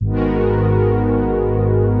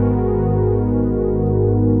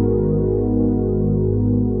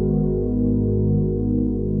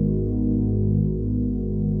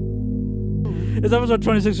is episode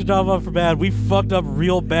 26 of Job Up for Bad. We fucked up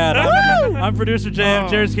real bad. I'm producer J.M.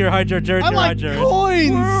 Jared's here. Hi, Jared. Jared's here. Hi, Jared.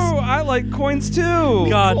 Coins. Whoa, I like coins too.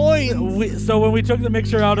 God. Coins. So when we took the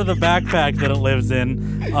mixer out of the backpack that it lives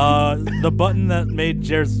in, the button that made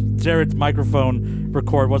Jared's microphone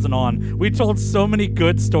record wasn't on. We told so many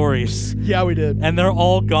good stories. Yeah, we did. And they're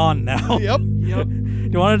all gone now. Yep.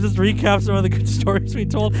 Do you want to just recap some of the good stories we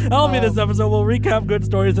told? That'll be this episode. We'll recap good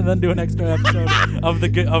stories and then do an extra episode of the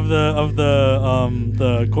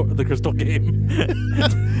crystal game.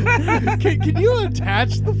 Can you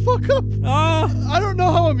attach the fuck up? I don't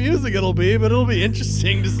know how amusing it'll be, but it'll be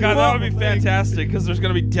interesting to see. God, that would be fantastic because there's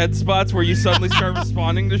gonna be dead spots where you suddenly start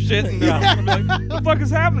responding to shit, and they're gonna be like, "What the fuck is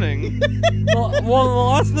happening?" Well,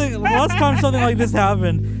 the last time something like this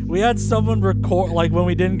happened, we had someone record, like when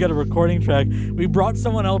we didn't get a recording track, we brought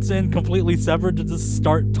someone else in completely separate to just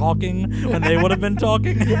start talking when they would have been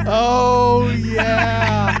talking. Oh,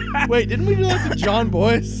 yeah. Wait, didn't we do that to John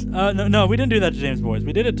Boyce? No, we didn't do that to James Boyce.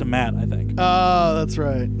 We did it to Matt, I think. Oh, that's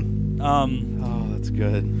right. Oh, that's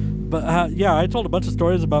good. But yeah, I told a bunch of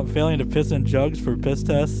stories about failing to piss in jugs for piss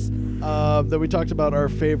tests. That we talked about our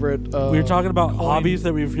favorite. We were talking about hobbies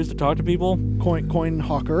that we refuse to talk to people. Coin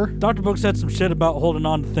hawker. Dr. Book said some shit about holding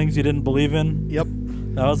on to things you didn't believe in. Yep.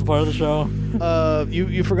 That was a part of the show.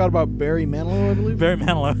 You forgot about Barry Manilow, I believe. Barry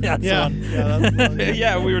Manilow, yeah, that's the one. Yeah, that's funny.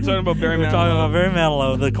 Yeah, we were talking about Barry Manilow. We were talking about Barry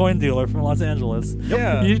Manilow, the coin dealer from Los Angeles.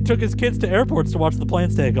 Yeah. He took his kids to airports to watch the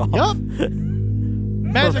planes take off. Yup.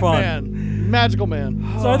 Magic Man. Magical Man.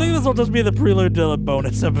 So I think this will just be the prelude to a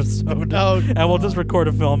bonus episode. Oh, and we'll just record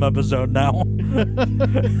a film episode now.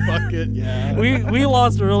 Fuck it, yeah. We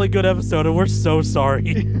lost a really good episode, and we're so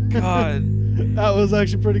sorry. God. That was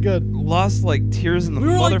actually pretty good. Lost like tears in the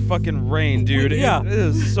motherfucking rain, dude. Yeah. It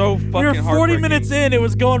is so fucking We were 40 heartbreaking. minutes in, it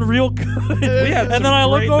was going real good. We had and some then I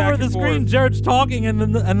look great over back at the and screen, forth. Jared's talking, and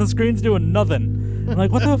then the screen's doing nothing. I'm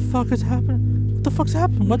like, what the fuck is happening? What the fuck's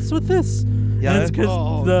happening? What's with this? Yeah, and it's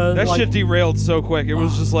because that shit derailed so quick. It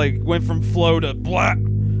was just like went from flow to blah.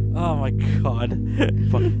 Oh my god.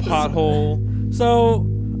 Fucking pothole. So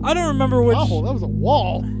I don't remember which. Oh, that was a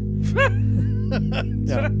wall.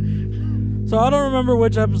 Yeah. So I don't remember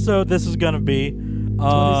which episode this is gonna be.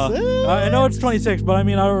 26? I know it's 26, but I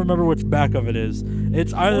mean I don't remember which back of it is.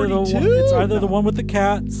 It's either 42? the one with the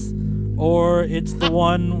cats, or it's the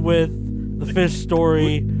one with the fish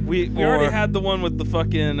story. We already had the one with the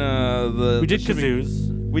fucking We did kazoos.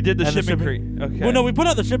 We did the And shipping crate. Okay. Well, no, we put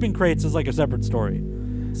out the shipping crates as like a separate story.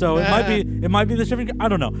 So it might be the shipping. I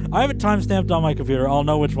don't know. I have it time stamped on my computer. I'll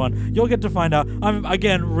know which one. You'll get to find out. I'm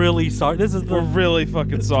again really sorry. We're really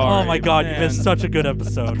fucking sorry. Oh my god, man. you missed such a good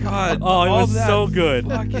episode. God. Oh, it was so good.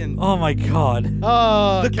 Fucking. Oh my god.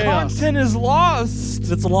 The chaos. content is lost.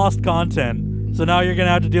 It's lost content. So now you're gonna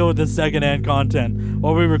have to deal with this secondhand content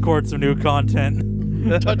while we record some new content.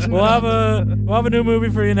 We'll have a new movie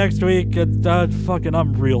for you next week.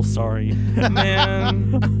 I'm real sorry.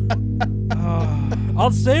 Man. I'll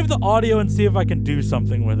save the audio and see if I can do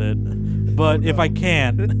something with it. But if I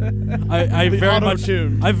can't, I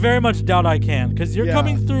very much doubt I can, because you're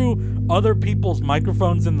coming through other people's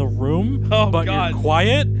microphones in the room, but God. you're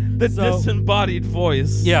quiet. The disembodied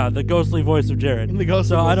voice. Yeah, the ghostly voice of Jared.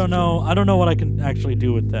 I don't know what I can actually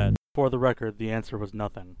do with that. For the record, the answer was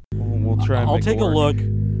nothing. We'll try. I'll take a look.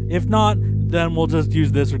 If not, then we'll just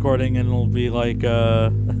use this recording and it'll be like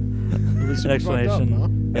an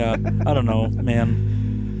explanation. Yeah, I don't know,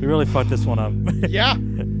 man. We really fucked this one up. Yeah.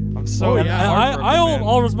 I'm so I own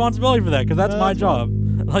all responsibility for that because that's my job.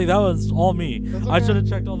 Like that was all me. Okay. I should have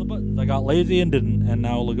checked all the buttons. I got lazy and didn't, and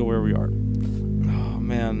now look at where we are. Oh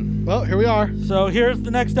man. Well, here we are. So here's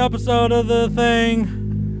the next episode of the thing.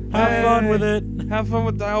 Have fun with it. Have fun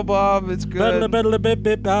with Dial Bob. It's good.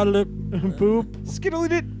 Boop.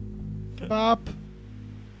 Skiddly it. Bop.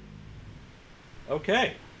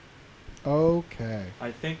 Okay. Okay.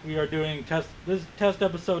 I think we are doing test. This is test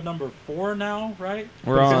episode number 4 now, right?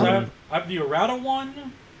 We're on. I have the errata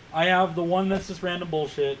one. I have the one that's just random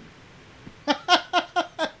bullshit.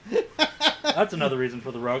 That's another reason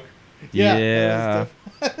for the rug. Yeah.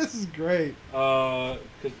 This is great. Because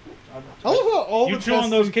I love how all you the chew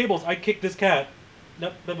on those cables. I kicked this cat.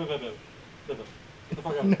 Nope. Get the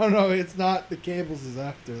fuck out. No, it's not. The cables is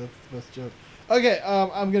after. That's the best joke. Okay,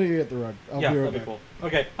 I'm gonna get the rug. I'll be right that'd be back. cool.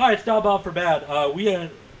 Okay, hi, it's Dial Bob for Bad. We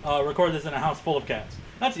record this in a house full of cats.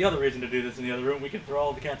 That's the other reason to do this in the other room. We can throw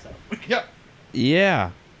all the cats out. Yep.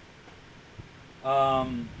 Yeah.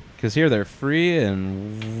 Because here they're free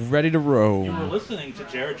and ready to roam. You were listening to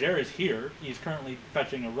Jared. Jared is here. He's currently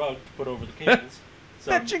fetching a rug to put over the cables.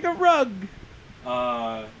 Fetching a rug.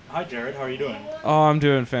 Hi, Jared. How are you doing? Oh, I'm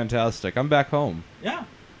doing fantastic. I'm back home. Yeah.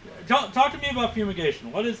 talk to me about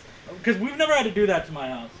fumigation. What is? Because we've never had to do that to my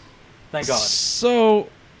house. Thank God. So,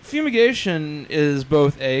 fumigation is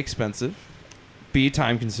both A, expensive, B,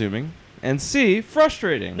 time-consuming, and C,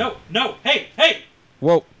 frustrating. No, hey!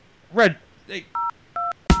 Whoa. Red. Hey.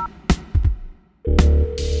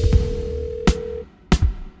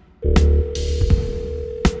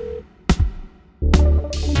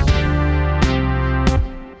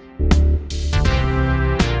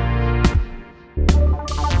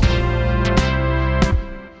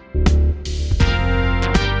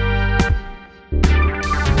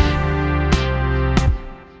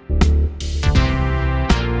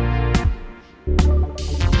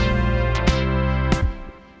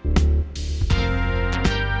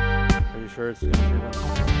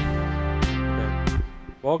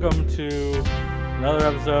 Welcome to another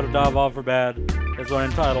episode of Dive Off for Bad. This one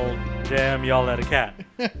entitled J.M. Yelled at a Cat.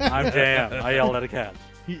 I'm J.M. I yelled at a cat.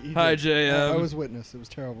 Hi, J.M. I was witness. It was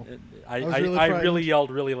terrible. I really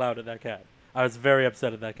yelled really loud at that cat. I was very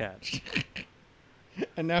upset at that cat.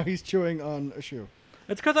 And now he's chewing on a shoe.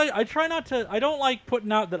 It's because I try not to... I don't like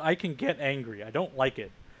putting out that I can get angry. I don't like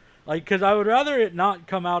it. Because I would rather it not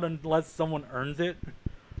come out unless someone earns it.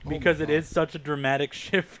 Because it is such a dramatic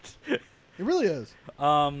shift. It really is.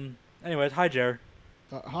 Anyways, hi, Jer.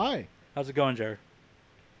 Hi. How's it going, Jer?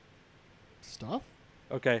 Stuff?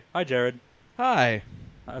 Okay. Hi, Jared. Hi.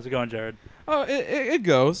 How's it going, Jared? Oh, it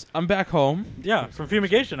goes. I'm back home. Yeah, from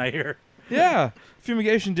fumigation, I hear. Yeah,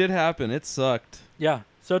 fumigation did happen. It sucked. Yeah.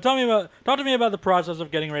 So talk to me about the process of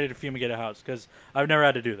getting ready to fumigate a house, because I've never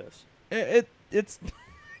had to do this. It's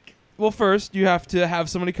well, first you have to have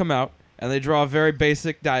somebody come out. And they draw a very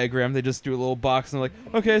basic diagram. They just do a little box and they're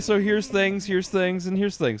like, okay, so here's things, and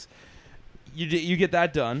here's things. You get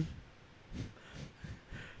that done.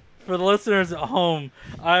 For the listeners at home,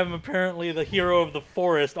 I'm apparently the hero of the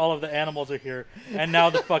forest. All of the animals are here. And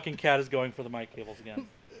now the fucking cat is going for the mic cables again.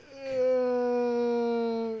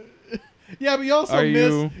 Yeah, but you also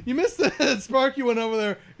missed the Sparky went over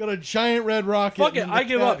there, got a giant red rocket. Fuck it, I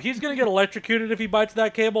give up. He's going to get electrocuted if he bites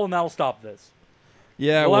that cable, and that'll stop this.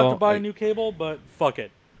 Yeah, we'll have to buy a new cable, but fuck it.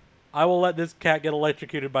 I will let this cat get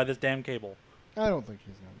electrocuted by this damn cable. I don't think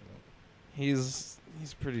he's going to do that.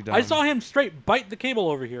 He's pretty dumb. I saw him straight bite the cable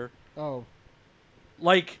over here. Oh.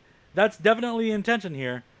 Like, that's definitely the intention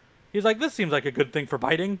here. He's like, this seems like a good thing for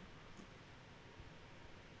biting.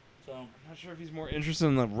 So I'm not sure if he's more interested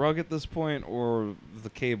in the rug at this point or the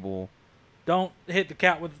cable. Don't hit the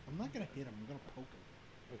cat with... I'm not going to hit him. I'm going to poke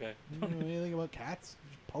him. Okay. You don't know anything about cats?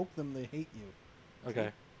 Just poke them. They hate you.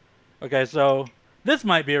 Okay, so this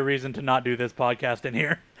might be a reason to not do this podcast in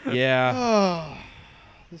here. Yeah.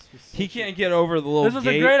 He can't get over the little This is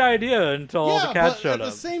a great idea until all the cats showed up. At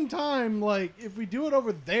the same time, like, if we do it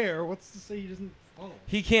over there, what's to say he doesn't follow?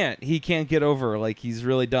 He can't get over. Like, he's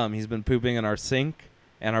really dumb. He's been pooping in our sink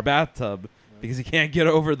and our bathtub because he can't get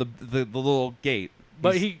over the little gate.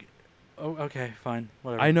 But Oh, okay, fine.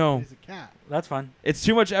 Whatever. I know. He's a cat. That's fine. It's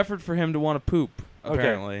too much effort for him to want to poop,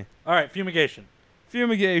 apparently. Okay. All right, fumigation.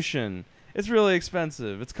 It's really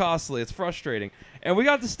expensive. It's costly. It's frustrating. And we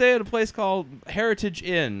got to stay at a place called Heritage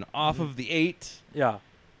Inn off of the 8. Yeah.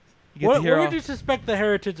 What would you suspect the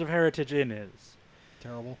heritage of Heritage Inn is?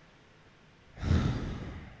 Terrible.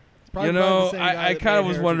 You know, I kind of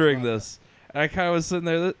was wondering this. And I kind of was sitting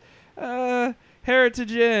there,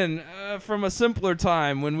 Heritage Inn, from a simpler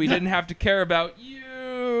time when we didn't have to care about you.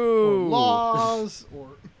 Or laws.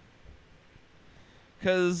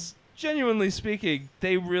 Because... genuinely speaking,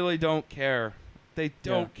 they really don't care. They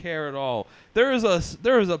don't care at all. There is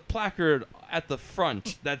a placard at the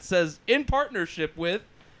front that says in partnership with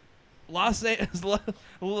La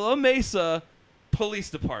Mesa Police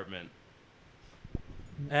Department.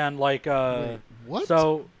 And like Wait, what?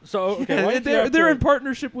 So okay, they're in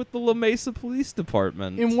partnership with the La Mesa Police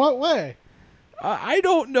Department. In what way? I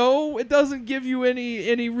don't know. It doesn't give you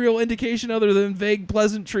any real indication other than vague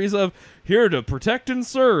pleasantries of here to protect and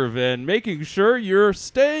serve and making sure your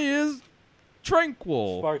stay is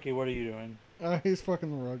tranquil. Sparky, what are you doing? He's fucking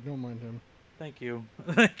the rug. Don't mind him. Thank you.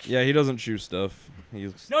 Yeah, he doesn't chew stuff.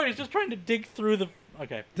 He's just trying to dig through the...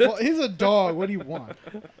 Okay. Well, he's a dog. What do you want?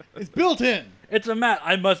 It's built in. It's a mat.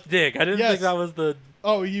 I must dig. I didn't think that was the...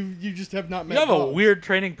 Oh, you just have not met You have dogs. a weird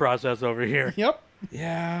training process over here. Yep.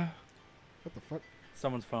 Yeah. What the fuck?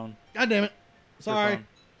 Someone's phone. God damn it. Sorry. Okay.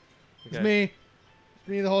 It's me. It's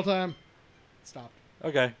me the whole time. Stop.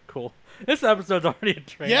 Okay, cool. This episode's already a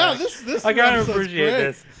train Yeah, wreck. this I kind of episode's appreciate great.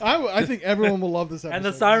 this. I think everyone will love this episode.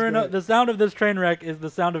 And the sound of this train wreck is the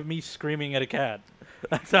sound of me screaming at a cat.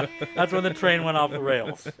 That's when the train went off the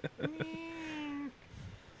rails.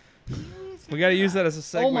 We got to use that as a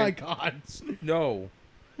segment. Oh my god. No.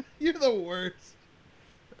 You're the worst.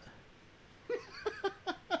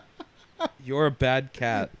 You're a bad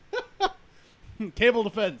cat. Cable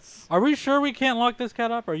defense. Are we sure we can't lock this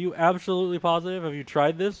cat up? Are you absolutely positive? Have you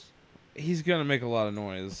tried this? He's gonna make a lot of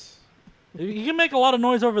noise. He can make a lot of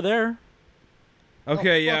noise over there.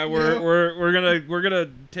 Okay, yeah, we're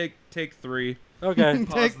gonna take 3. Okay.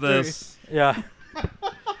 Pause this. Yeah.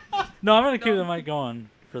 No, I'm gonna keep the mic going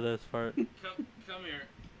for this part. Come here.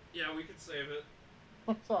 Yeah, we could save it.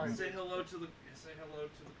 I'm sorry. Say hello to the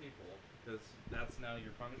people, because that's now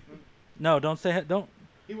your punishment. No, don't.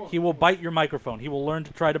 He will bite your microphone. He will learn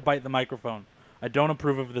to try to bite the microphone. I don't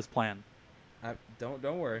approve of this plan.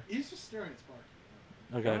 Don't worry. He's just staring at Sparky.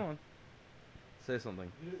 Okay. Come on. Say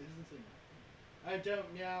something. I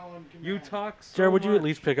don't meow and command. You talk so Jared, would you at much.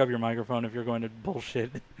 least pick up your microphone if you're going to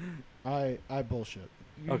bullshit? I bullshit.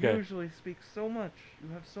 You Okay. usually speak so much. You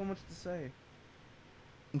have so much to say.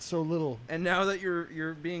 And so little. And now that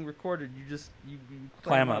you're being recorded, you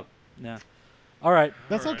Clam up. Yeah. All right.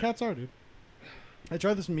 That's All right. how cats are, dude. I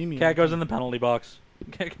tried this meme. Cat goes in the penalty box.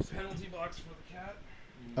 Penalty box for the cat.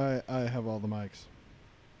 I have all the mics.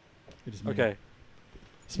 It is me. Okay.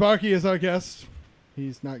 Sparky is our guest.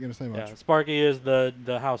 He's not going to say much. Yeah. Sparky is the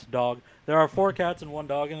house dog. There are 4 cats and 1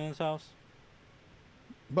 dog in this house.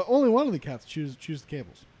 But only one of the cats choose the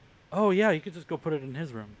cables. Oh yeah, you could just go put it in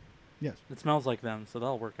his room. Yes. It smells like them, so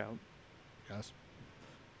that'll work out. Yes.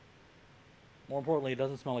 More importantly, it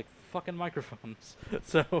doesn't smell like fucking microphones.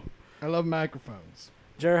 So, I love microphones.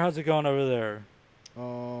 Jared, how's it going over there?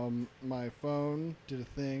 My phone did a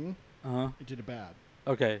thing. Uh huh. It did a bad.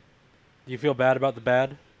 Okay. Do you feel bad about the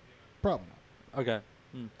bad? Probably not. Okay.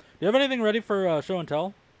 Do you have anything ready for show and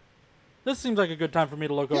tell? This seems like a good time for me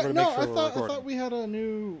to look over to make sure we're I recording. thought we had a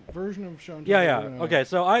new version of show and Yeah, tell. yeah. Okay,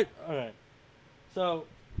 so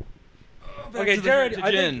okay, Jared,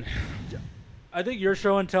 I think your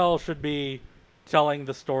show and tell should be telling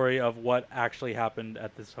the story of what actually happened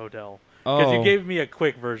at this hotel. Because you gave me a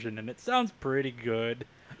quick version, and it sounds pretty good.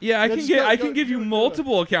 Yeah, I can give you go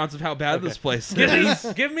multiple accounts of how bad this place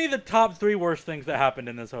is. Give me the top 3 worst things that happened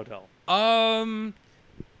in this hotel. Point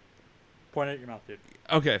at your mouth, dude.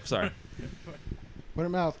 Okay, sorry. Point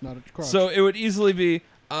at mouth, not at your crotch. So it would easily be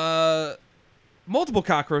multiple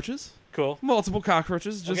cockroaches. Cool. Multiple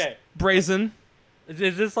cockroaches, just Okay. brazen.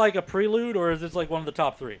 Is this like a prelude, or is this like one of the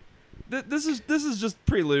top 3? This is just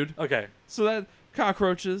prelude. Okay. So that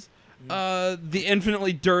cockroaches, the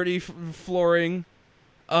infinitely dirty flooring.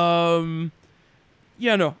 Yeah,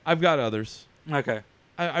 no, I've got others. Okay.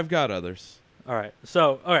 I've got others. All right.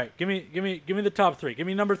 So, all right. Give me the top 3. Give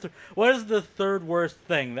me number 3. What is the third worst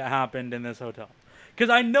thing that happened in this hotel? Because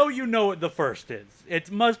I know you know what the first is.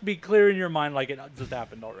 It must be clear in your mind, like it just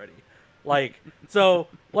happened already. Like, so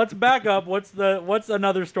let's back up. What's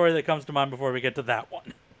another story that comes to mind before we get to that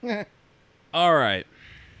one? All right.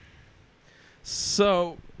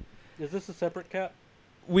 So, Is this a separate cat?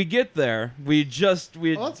 we get there. We Oh,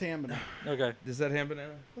 that's ham banana. Okay. Is that ham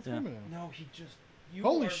banana? That's Yeah. ham banana. No, he just.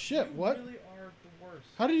 Holy shit, you what? really are the worst.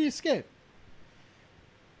 How did he escape?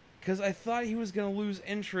 Because I thought he was going to lose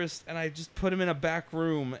interest, and I just put him in a back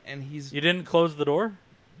room, and he's... You didn't close the door?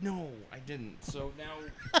 No, I didn't. So now...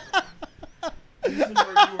 This is where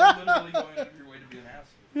you are literally going out of your way to be an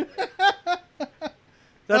asshole.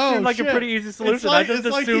 That Oh, seemed like shit. a pretty easy solution. like- I just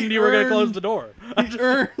it's like assumed he you were going to close earned- the door. He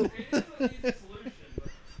earned. It is an easy solution,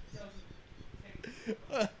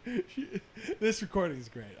 but it doesn't... This recording is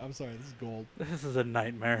great. I'm sorry, this is gold. This is a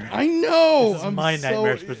nightmare. I know. This is I'm my so-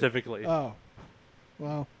 nightmare specifically. Oh,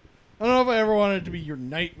 well, I don't know if I ever wanted it to be your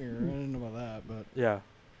nightmare. I didn't know about that, but Yeah.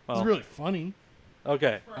 Well, it's really funny.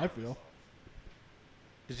 okay. I feel.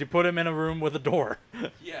 Did you put him in a room with a door?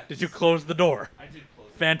 Yeah. Did you close the door? I did close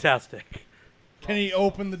it. Fantastic. Can he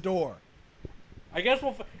open the door? I guess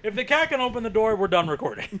if the cat can open the door, we're done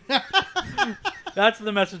recording. That's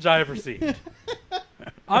the message I have received.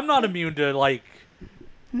 I'm not immune to like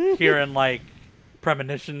hearing like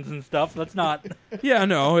premonitions and stuff. That's not. Yeah,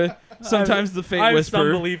 no. Sometimes the fate I have whisper.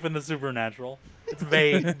 some belief in the supernatural. It's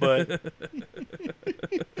vague, but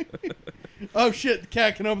Oh shit! The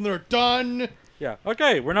cat can open the door. Done. yeah.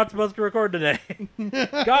 Okay, we're not supposed to record today.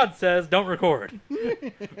 God says don't record.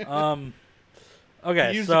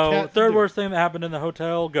 Okay, Use the so cat to third do worst thing that happened in the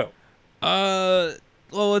hotel. Go.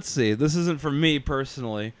 Well, let's see. This isn't for me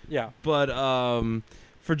personally, Yeah. but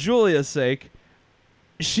for Julia's sake,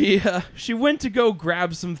 she went to go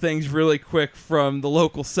grab some things really quick from the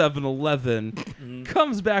local 7-Eleven.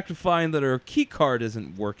 Comes back to find that her key card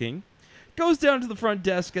isn't working. Goes down to the front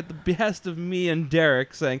desk at the behest of me and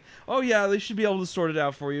Derrick, saying, "Oh yeah, they should be able to sort it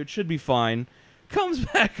out for you. It should be fine." Comes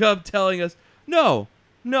back up telling us, "No.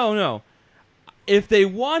 If they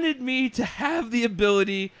wanted me to have the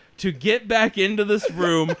ability to get back into this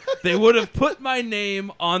room, they would have put my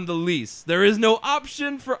name on the lease. There is no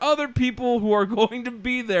option for other people who are going to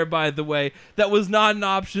be there, by the way. That was not an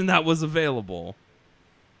option that was available.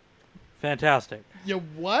 Fantastic. Yeah,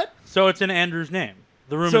 what? So it's in Andrew's name.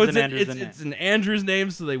 The room So is in Andrew's name. it's in Andrew's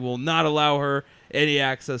name, so they will not allow her any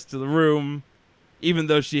access to the room, even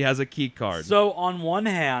though she has a key card. So on one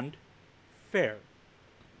hand, fair.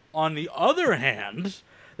 On the other hand,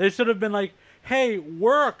 they should have been like, hey,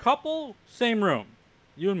 we're a couple, same room.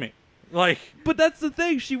 You and me. Like, but that's the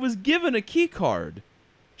thing. She was given a key card.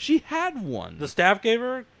 She had one. the staff gave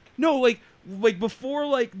her? No, like before,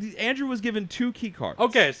 Andrew was given 2 key cards.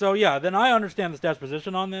 Okay, so yeah, then I understand the staff's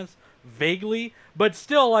position on this, vaguely, but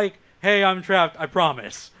still like, hey, I'm trapped, I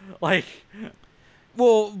promise. Like,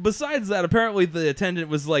 well, besides that, apparently the attendant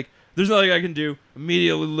was like, there's nothing I can do.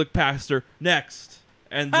 Immediately look past her. Next.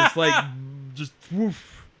 And just just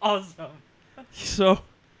woof. Awesome. So,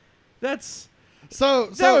 that's...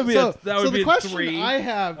 The question 3. I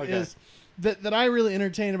have is that I really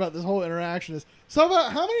entertain about this whole interaction is, so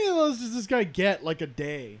about how many of those does this guy get like a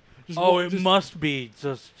day? Must be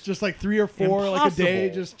just like 3 or 4 like a day.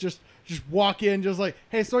 impossible. Just walk in, just like,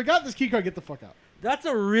 hey, so I got this key card. Get the fuck out. That's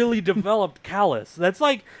a really developed callus. That's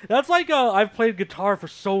like I've played guitar for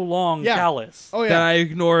so long callus. Oh yeah. That I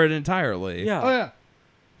ignore it entirely. Yeah. Oh yeah.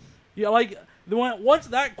 Yeah, like once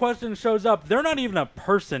that question shows up, they're not even a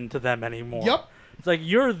person to them anymore. Yep. It's like,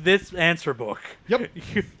 you're this answer book. Yep.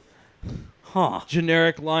 Huh.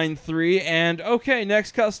 Generic line 3, and okay,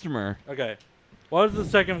 next customer. Okay. What was the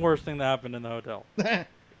second worst thing that happened in the hotel?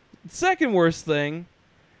 Second worst thing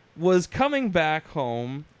was coming back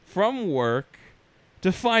home from work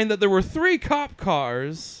to find that there were 3 cop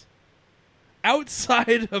cars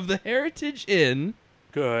outside of the Heritage Inn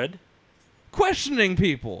Good. questioning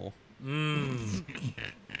people.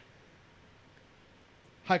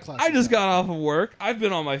 High class. I just got off of work. I've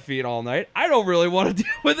been on my feet all night. I don't really want to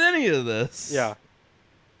deal with any of this. Yeah.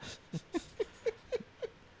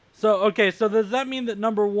 So does that mean that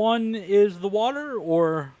number 1 is the water,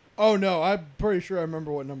 or? Oh no, I'm pretty sure I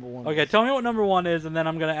remember what number 1 Okay, is. tell me what number 1 is, and then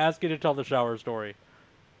I'm gonna ask you to tell the shower story.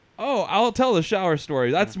 Oh, I'll tell the shower story.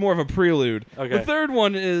 That's more of a prelude. Okay. The third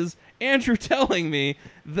one is Andrew telling me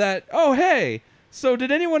that, oh, hey, so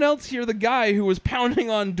did anyone else hear the guy who was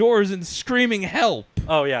pounding on doors and screaming help?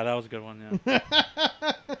 Oh yeah, that was a good one. Yeah.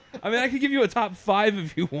 I mean, I could give you a top 5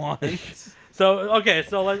 if you want. So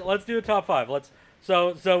let's do a top 5.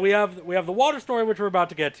 So we have the water story, which we're about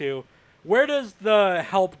to get to. Where does the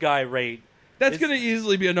help guy rate? That's going to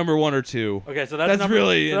easily be a number 1 or 2. Okay, so that's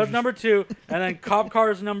number 2, and then cop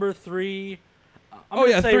car is number 3. I'm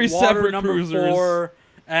gonna say 3 water separate number cruisers. 4,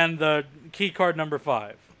 and the key card number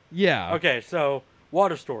 5. Yeah. Okay, so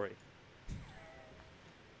water story.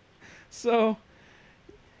 So,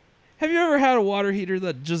 have you ever had a water heater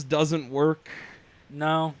that just doesn't work?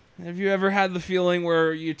 No. Have you ever had the feeling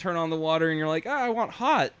where you turn on the water and you're like, I want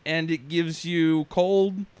hot, and it gives you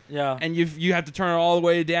cold? Yeah. And you have to turn it all the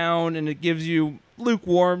way down, and it gives you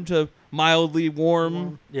lukewarm to mildly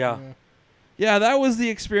warm. Yeah. Yeah, that was the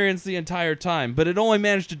experience the entire time, but it only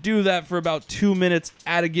managed to do that for about 2 minutes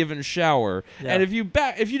at a given shower. Yeah. And if you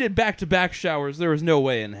did back-to-back showers, there was no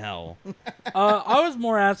way in hell. I was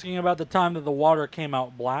more asking about the time that the water came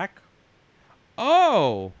out black.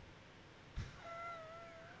 Oh.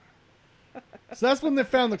 So that's when they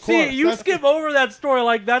found the corpse. See, you skip over that story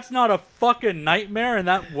like that's not a fucking nightmare, and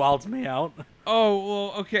that wilds me out. Oh,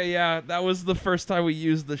 well, okay, yeah, that was the first time we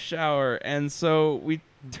used the shower, and so we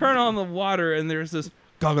turn on the water, and there's this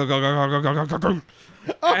Oh,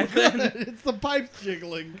 and then it's the pipes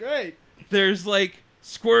jiggling. Great. there's like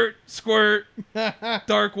squirt, squirt,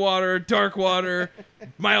 dark water,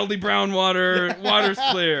 mildly brown water, water's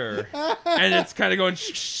clear, and it's kind of going.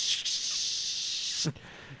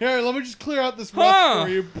 Here, let me just clear out this rust for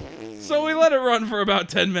you. So we let it run for about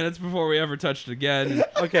 10 minutes before we ever touched it again.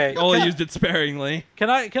 Okay. Only used it sparingly. Can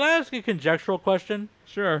I ask a conjectural question?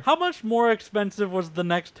 Sure. How much more expensive was the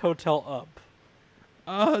next hotel up?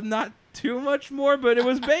 Not too much more, but it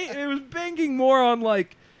was it was banking more on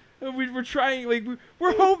like we're trying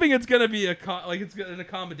we're hoping it's gonna be it's an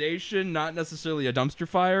accommodation, not necessarily a dumpster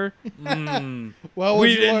fire. Well,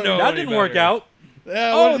 we didn't know that didn't work out.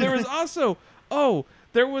 Yeah, there was also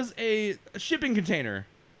there was a shipping container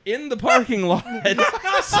in the parking lot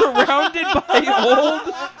surrounded by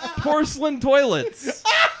old porcelain toilets.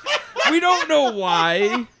 We don't know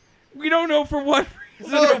why. We don't know for what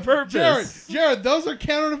reason or purpose. Jared, those are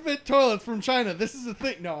counterfeit toilets from China. This is a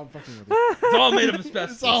thing. No, I'm fucking with you. It's all made of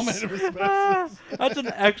asbestos. It's all made of asbestos. That's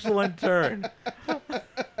an excellent turn.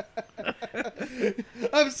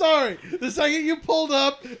 I'm sorry. The second you pulled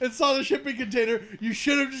up and saw the shipping container, you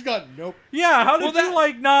should have just gone, nope. Yeah, how did you,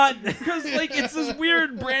 like, not... Because, like, it's this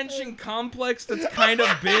weird branching complex that's kind of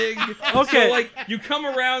big. Okay. So, like, you come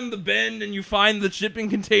around the bend and you find the shipping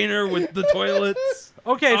container with the toilets.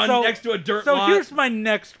 Okay, so... next to a dirt lot. So here's my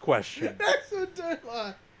next question. Next to a dirt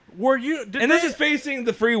lot. Were you... This is facing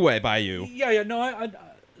the freeway by you. Yeah, no,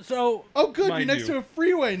 so... Oh, good, Mind you're next you. to a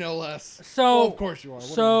freeway, no less. So... Well, of course you are.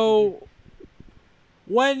 So...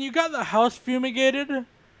 When you got the house fumigated,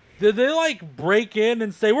 did they, like, break in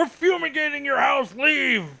and say, we're fumigating your house,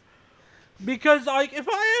 leave? Because, like, if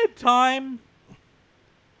I had time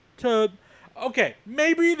to... Okay,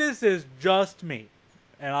 maybe this is just me.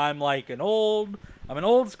 And I'm, like, I'm an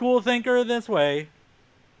old school thinker this way.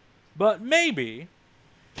 But maybe,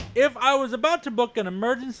 if I was about to book an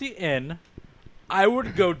emergency inn, I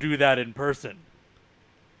would go do that in person.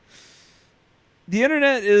 The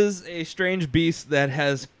internet is a strange beast that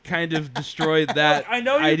has kind of destroyed that. I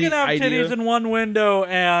know you can have titties in one window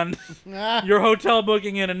and your hotel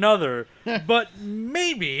booking in another, but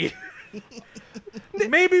maybe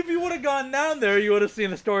if you would have gone down there, you would have seen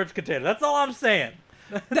the storage container. That's all I'm saying.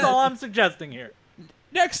 That's all I'm suggesting here.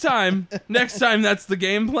 Next time that's the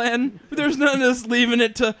game plan. There's none of us leaving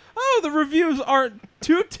it to, the reviews aren't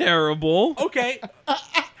too terrible. Okay.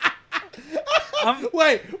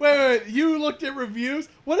 Wait. You looked at reviews?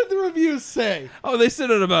 What did the reviews say? Oh, they sit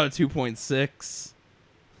at about a 2.6.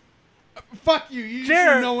 Fuck you. You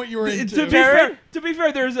should know what you were into. To be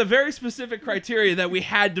fair, there's a very specific criteria that we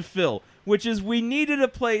had to fill, which is we needed a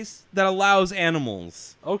place that allows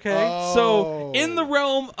animals. Okay. So, in the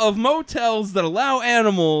realm of motels that allow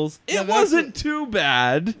animals, it wasn't too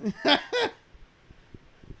bad.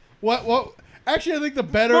 What? Actually, I think the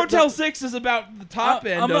better... Motel 6 is about the top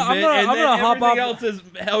end of it, and then everything else is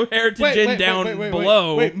Heritage Inn down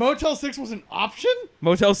below. Wait, Motel 6 was an option?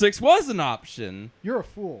 Motel 6 was an option. You're a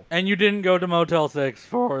fool. And you didn't go to Motel 6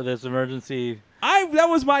 for this emergency... That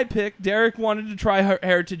was my pick. Derek wanted to try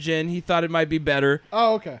Heritage Inn. He thought it might be better.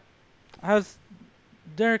 Oh, okay. Has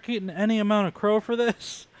Derek eaten any amount of crow for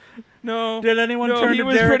this? No. Did anyone turn to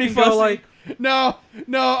Derek and go like... No,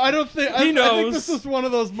 I don't think... He knows. I think this was one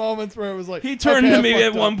of those moments where it was like... He turned to me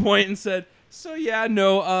at one point and said,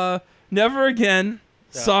 never again.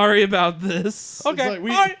 Yeah. Sorry about this. Okay, all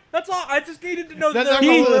right, that's all. I just needed to know that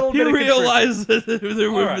he realized that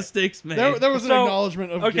there were mistakes made. There was an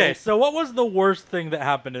acknowledgement of guilt. So what was the worst thing that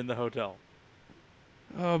happened in the hotel?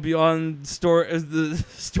 Oh, beyond the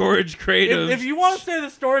storage crate if you want to say the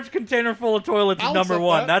storage container full of toilets is number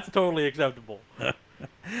one, that's totally acceptable.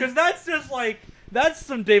 Because that's just like, that's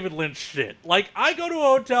some David Lynch shit. Like, I go to a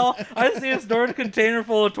hotel, I see a storage container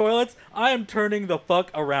full of toilets, I am turning the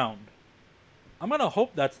fuck around. I'm going to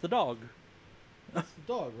hope that's the dog. That's the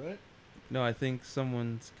dog, right? No, I think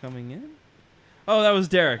someone's coming in. Oh, that was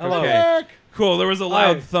Derek. Hello. Okay. Derek! Cool, there was a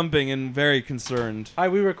loud thumping and very concerned. Hi,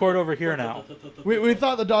 we record over here now. We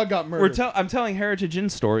thought the dog got murdered. I'm telling Heritage Inn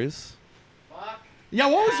stories. Fuck. Yeah,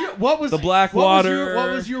 what was the black water? What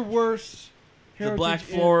was your worst? The black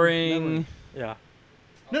flooring. Yeah.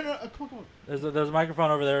 No, come on. There's a microphone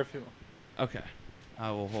over there if you want. Okay. I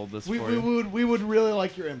will hold this for you. We would really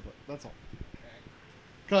like your input. That's all.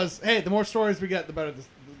 Because, hey, the more stories we get, the better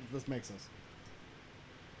this makes us.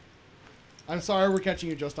 I'm sorry we're catching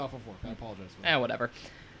you just off of work. I apologize for that. Whatever.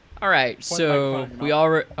 All right, so we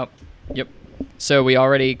already... Oh, yep. So we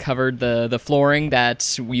already covered the flooring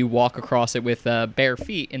that we walk across it with bare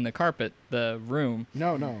feet in the carpet, the room.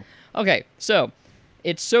 No. Okay, so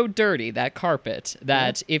it's so dirty, that carpet,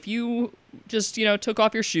 that if you just, took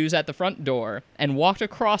off your shoes at the front door and walked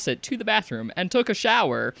across it to the bathroom and took a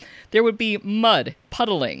shower, there would be mud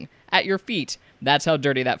puddling at your feet. That's how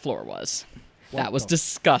dirty that floor was. That was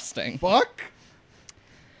disgusting. Fuck?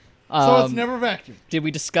 So it's never vacuumed. Did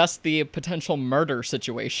we discuss the potential murder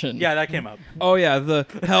situation? Yeah, that came up. Oh, yeah, the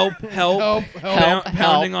help,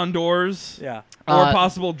 pounding on doors. Yeah. Or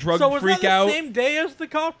possible drug freak out. So was that the same day as the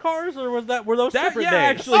cop cars, or were those separate days?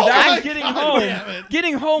 Actually, that was getting home.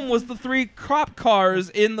 Getting home was the 3 cop cars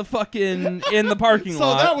in the parking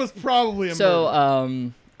lot. So that was probably a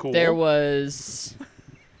murder. Cool. There was...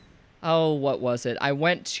 Oh, what was it? I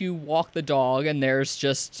went to walk the dog, and there's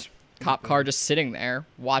just... cop car just sitting there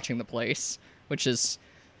watching the place, which is,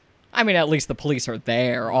 I mean, at least the police are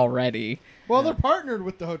there already. Well, they're partnered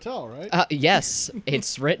with the hotel, right? Yes,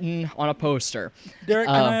 it's written on a poster. Derek,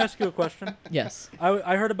 can I ask you a question? Yes.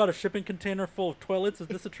 I heard about a shipping container full of toilets. Is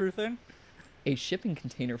this a true thing? A shipping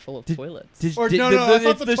container full of toilets. I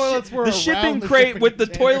thought the toilets were the shipping crate with the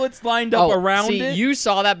toilets lined up around it. You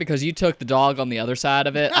saw that because you took the dog on the other side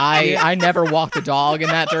of it. I never walked the dog in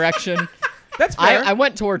that direction. That's fair. I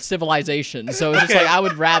went towards civilization, so it's just like I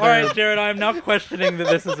would rather. All right, Jared, I'm now questioning that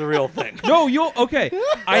this is a real thing. No, okay.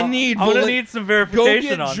 I'm gonna need some Go verification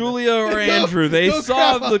get on Julia or Andrew. They Go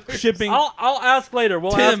saw grab the shipping. I'll ask later.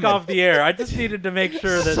 We'll Tim. ask off the air. I just needed to make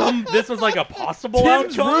sure that this was like a possible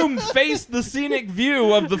Tim's outcome. room faced the scenic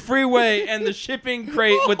view of the freeway and the shipping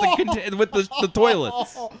crate with the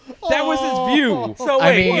toilets. That was his view. So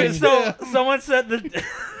I wait, mean- so someone said that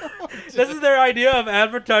this is their idea of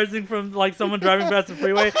advertising from like someone driving past the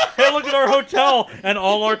freeway. Hey, look at our hotel and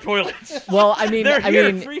all our toilets. Well, I mean, They're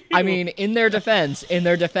here for you. in their defense,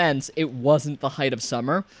 it wasn't the height of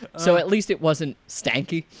summer, so at least it wasn't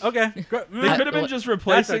stanky. Okay, They could have been just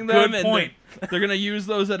replacing That's a them, good and point. they're gonna use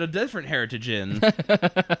those at a different Heritage Inn.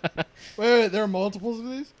 Wait, there are multiples of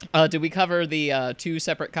these? Did we cover the 2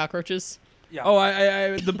 separate cockroaches? Yeah. Oh,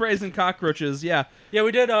 I the brazen cockroaches. Yeah. Yeah,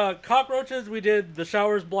 we did cockroaches. We did the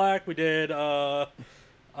showers black. We did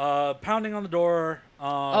pounding on the door.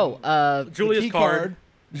 Julia's key card.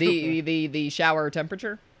 The shower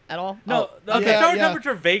temperature at all? No, Oh, the okay. shower Yeah.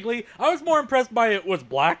 temperature vaguely. I was more impressed by it was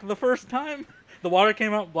black the first time. The water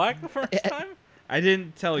came out black the first time. I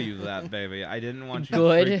didn't tell you that, baby. I didn't want you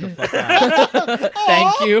Good. to freak the fuck out.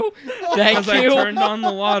 Thank you. Thank Because I you. turned on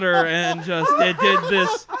the water and it did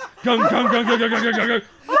this. Gung, gung, gung, gung, gung, gung, gung, gung.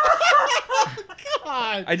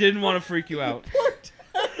 God I didn't want to freak you out.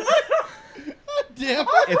 damn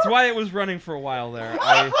it. It's why it was running for a while there.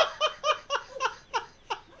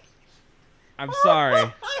 I'm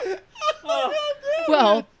sorry.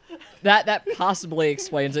 Well, that possibly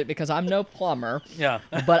explains it because I'm no plumber, Yeah.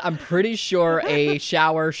 but I'm pretty sure a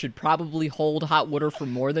shower should probably hold hot water for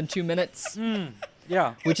more than 2 minutes,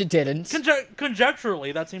 Yeah. which it didn't.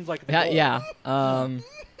 Conjecturally, that seems like the goal. Yeah.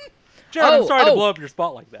 Jared, I'm sorry to oh. blow up your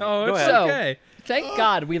spot like that. Oh, Go it's ahead. So- okay. Thank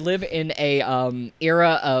God we live in a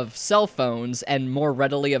era of cell phones and more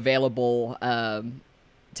readily available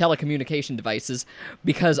telecommunication devices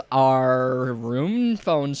because our room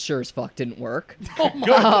phones sure as fuck didn't work.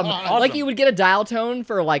 Like you would get a dial tone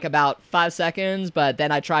for like about 5 seconds, but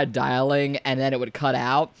then I tried dialing and then it would cut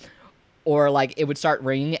out. Or like it would start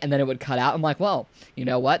ringing and then it would cut out. I'm like, well, you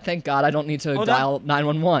know what? Thank God I don't need to dial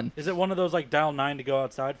 911. Is it one of those like dial 9 to go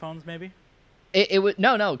outside phones, maybe? It would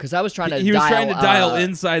no, because I was trying to. He was trying to dial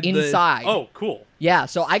inside. Inside. Oh, cool. Yeah,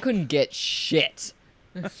 so I couldn't get shit.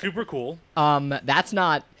 Super cool. That's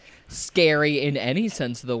not scary in any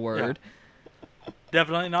sense of the word.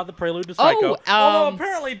 Definitely not the prelude to Psycho. Although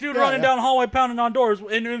apparently, dude running down hallway pounding on doors,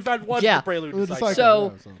 in fact, was the prelude to Psycho.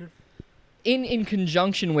 So, in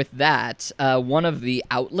conjunction with that, one of the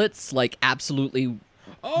outlets, like, absolutely...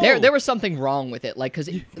 There was something wrong with it, like, because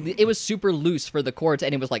it was super loose for the cords,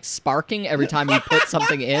 and it was, like, sparking every time you put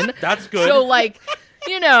something in. That's good. So, like,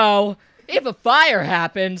 you know, if a fire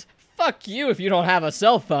happens, fuck you if you don't have a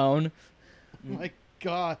cell phone. My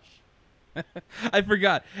gosh. I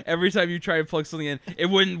forgot. Every time you try to plug something in, it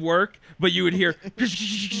wouldn't work, but you would hear.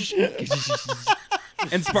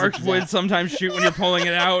 And sparks would sometimes shoot when you're pulling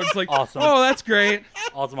it out. It's like, Awesome. Oh, that's great.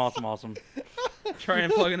 Awesome. Try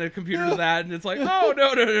and plug in a computer to that, and it's like, oh,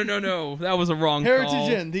 no. That was a wrong Heritage call.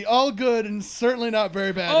 Inn, the all good and certainly not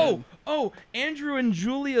very bad inn. Andrew and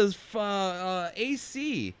Julia's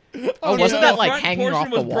AC. Oh, wasn't that, like, front hanging portion off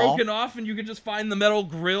the was wall? broken off, and you could just find the metal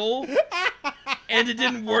grill, and it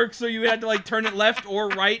didn't work, so you had to, like, turn it left or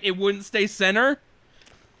right. It wouldn't stay center.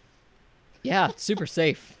 Yeah, super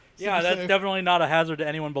safe. Yeah, that's definitely not a hazard to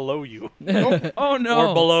anyone below you. Oh, no.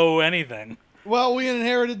 Or below anything. Well, we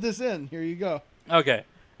inherited this inn. Here you go. Okay.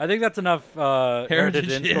 I think that's enough Heritage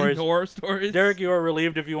Inn stories. Horror stories. Derek, you are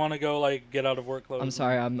relieved if you want to go, like, get out of work clothes. I'm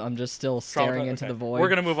sorry, I'm just still staring into the void. We're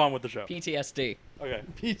going to move on with the show. PTSD. Okay.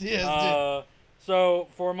 PTSD. So,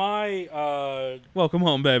 for my... Welcome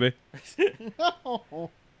home, baby.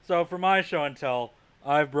 So, for my show and tell,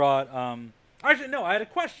 I've brought... Actually, no, I had a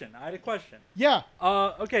question. Yeah.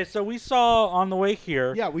 Okay, so we saw on the way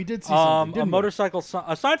here... Yeah, we did see something, a didn't we? motorcycle...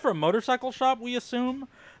 Aside from a motorcycle shop, we assume,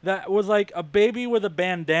 that was like a baby with a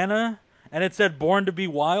bandana, and it said "Born to be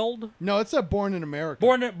Wild." No, it said Born in America.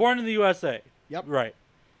 Born in the USA. Yep. Right.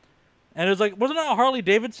 And it was like, wasn't it a Harley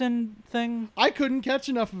Davidson thing? I couldn't catch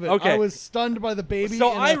enough of it. Okay. I was stunned by the baby.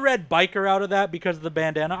 So and I read biker out of that because of the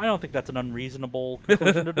bandana. I don't think that's an unreasonable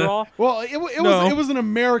conclusion to draw. Well, it was an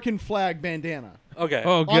American flag bandana Okay.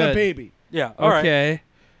 Oh, good. on a baby. Yeah. All right. Okay.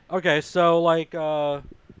 Okay. So like,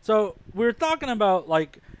 so we were talking about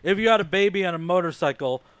like if you had a baby on a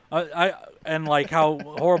motorcycle, and like how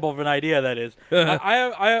horrible of an idea that is.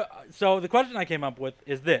 So the question I came up with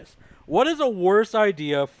is this: what is a worse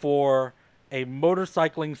idea for a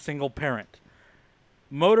motorcycling single parent?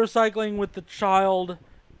 Motorcycling with the child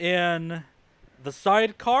in the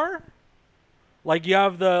sidecar, Like you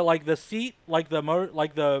have the seat, like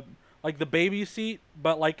the baby seat,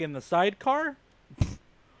 but like in the sidecar,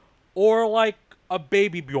 or like a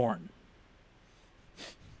baby Bjorn.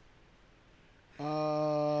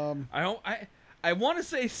 I want to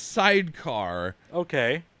say sidecar.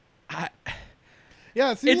 Okay.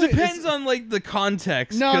 Yeah, It depends on like the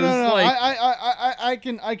context. No. Like, I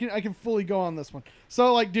can fully go on this one.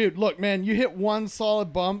 So like, dude, look, man, you hit one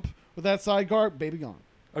solid bump with that sidecar, baby gone.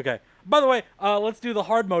 Okay. By the way, let's do the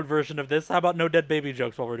hard mode version of this. How about no dead baby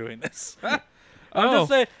jokes while we're doing this? I'm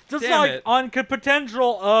just saying, on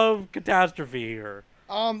potential of catastrophe here.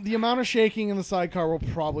 The amount of shaking in the sidecar will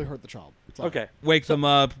probably hurt the child. Okay. Wake them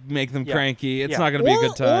up, make them cranky. It's Yeah. not going to be a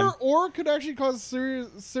good time. Or it could actually cause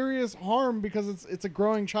serious harm because it's a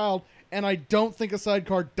growing child, and I don't think a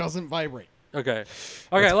sidecar doesn't vibrate. Okay.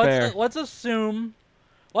 That's Let's assume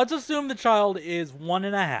the child is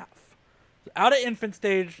 1.5. Out of infant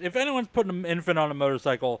stage, if anyone's putting an infant on a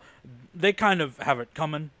motorcycle, they kind of have it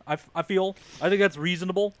coming. I think that's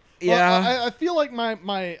reasonable. Yeah. Well, I feel like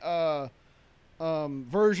my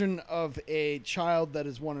version of a child that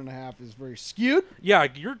is 1.5 is very skewed. Yeah,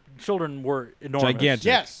 your children were enormous. Gigantic.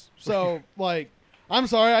 Yes. So like, I'm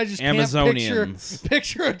sorry, I just Amazonians. can't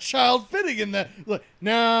picture a child fitting in that. Look,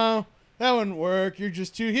 no, that wouldn't work. You're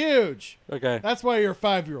just too huge. Okay. That's why you're a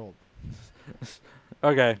 5-year-old.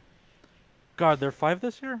 Okay. God, they're 5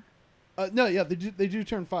 this year? No, yeah, they do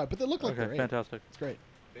turn 5, but they look like they're 8. Fantastic. It's great.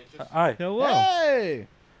 Hi. Hello. Hey,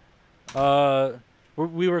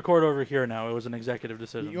 We record over here now. It was an executive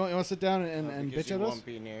decision. you want to sit down and Because bitch you at us? won't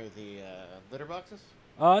be near the litter boxes?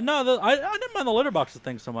 No, I didn't mind the litter boxes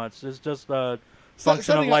thing so much. It's just a function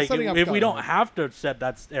setting of up- like setting up if we don't content. have to set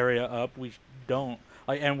that area up, we don't.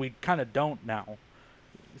 Like, and we kind of don't now.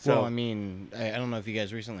 So Well, I mean, I don't know if you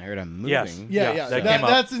guys recently heard I'm moving. Yes. Yeah, Yeah, that that came up.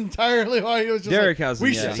 that's entirely why he was just Derrick like, hasn't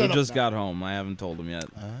we yet. should He set up just now. got home. I haven't told him yet.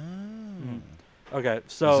 okay, Is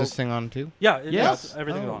so this thing on too? yeah, Yes.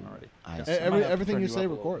 everything's Oh. on already. I Yeah. see. might have to Everything turn you you say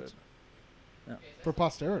up a little records bit. for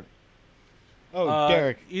posterity. Oh,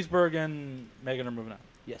 Derrick. Eastburg and Megan are moving out.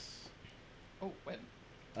 Yes. Oh,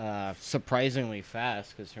 when? Surprisingly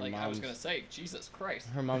fast because her Like, I was mom's gonna say, Jesus Christ.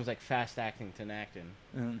 her mom's like fast acting to acting.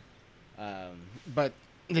 Mm. But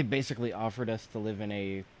they basically offered us to live in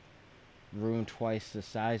a room twice the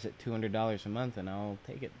size at $200 a month, and I'll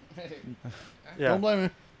take it. Yeah. Don't blame me.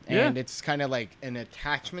 Yeah. And it's kind of like an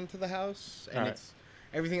attachment to the house, and Alright. it's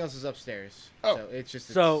everything else is upstairs. Oh. So it's just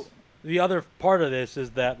So the other part of this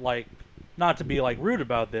is that, like, not to be like rude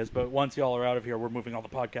about this, but once y'all are out of here, we're moving all the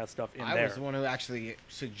podcast stuff in I there. was the one who actually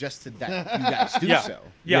suggested that you guys do Yeah. so.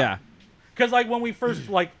 Yeah. Because like when we first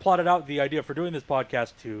like plotted out the idea for doing this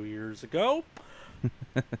podcast 2 years ago,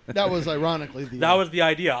 That was ironically the that was the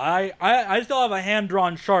idea. I still have a hand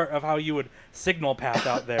drawn chart of how you would signal path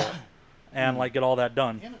out there, and like get all that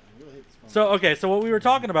done. Damn it, I really hate this phone. So okay, so what we were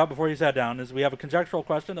talking about before you sat down is we have a conjectural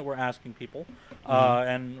question that we're asking people,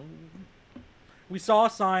 and we saw a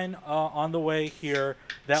sign on the way here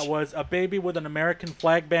that was a baby with an American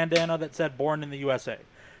flag bandana that said "Born in the USA."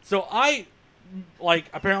 So I, like,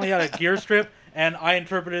 apparently had a gear strip, and I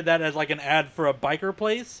interpreted that as like an ad for a biker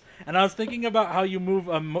place. And I was thinking about how you move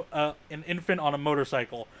an infant on a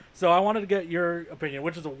motorcycle. So I wanted to get your opinion.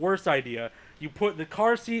 Which is the worst idea? You put the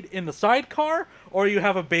car seat in the sidecar, or you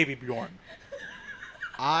have a baby Bjorn?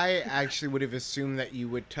 I actually would have assumed that you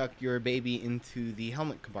would tuck your baby into the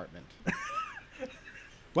helmet compartment.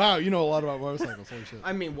 Wow, you know a lot about motorcycles. Holy shit.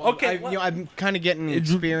 I mean, well, Okay, I'm kind of getting It's-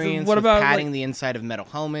 experience what with about, padding like- the inside of metal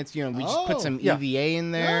helmets. You know, we just Oh, put some yeah. EVA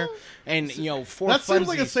in there, Yeah. and for That seems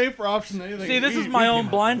like a funsies- safer option than anything. See, this is we my came own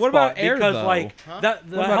up blind What spot about air, because though? like Huh? that.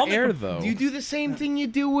 The What about helmet air, though? You do the same thing you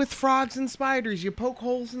do with frogs and spiders. You poke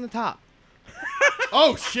holes in the top. with.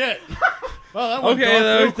 Oh shit! Well, that went Okay, dark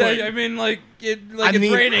though, real quick. I mean, like it's I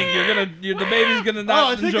mean- raining. The baby's gonna Oh, I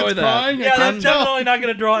not think enjoy it's that. crying. I Yeah, can't that's tell. definitely not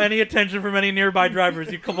going to draw any attention from any nearby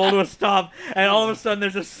drivers. You come to a stop, and all of a sudden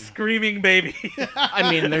there's a screaming baby. I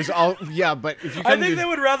mean, there's all but if you I come think to, they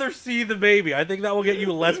would rather see the baby. I think that will get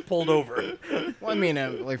you less pulled over. well, I mean,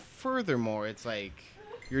 like furthermore, it's like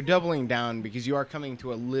you're doubling down because you are coming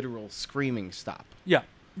to a literal screaming stop, Yeah.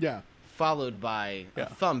 Yeah. followed by Yeah. a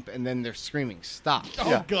thump, and then they're screaming stop. Oh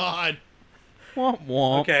Yeah. God. Womp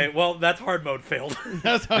womp. Okay, well, that's hard mode failed.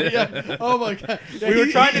 That's how. Yeah. Oh my God. Yeah, We were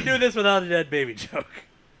he- trying to do this without a dead baby joke.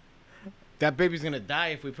 That baby's gonna die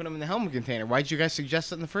if we put him in the helmet container. Why'd you guys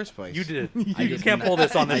suggest it in the first place? You did. I You did can't not. pull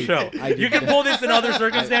this on the I- show. I did You can not. pull this in other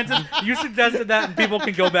circumstances. You suggested that, and people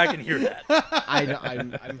can go back and hear that.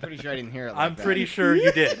 I'm pretty sure I didn't hear it. Like I'm that. pretty sure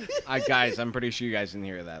you did. Guys, I'm pretty sure you guys didn't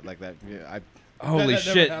hear that like that. Yeah, Holy That never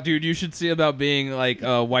shit, happened. dude! You should see about being like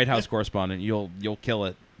a White House correspondent. You'll kill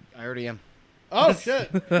it. I already am. Oh shit!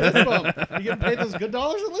 That's a bump. You getting paid those good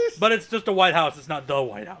dollars at least? But it's just a White House. It's not the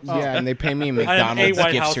White House. Yeah, and they pay me I am a McDonald's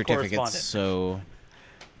White gift House certificates, correspondent. so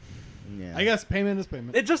yeah. I guess payment is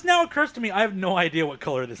payment. It just now occurs to me I have no idea what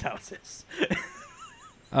color this house is.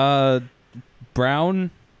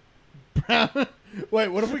 Brown. Wait,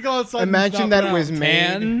 what if we go outside? Imagine and that stop it was around?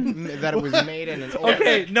 made that it was made in an old.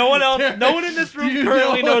 Okay, no one in this room you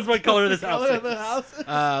currently know knows what color this house Color is. of the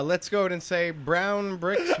house? Let's go ahead and say brown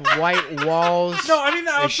bricks, white walls. No, I mean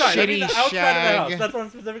the outside. I mean the shitty outside of the house. shag. That's what I'm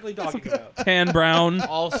specifically talking about. Tan brown.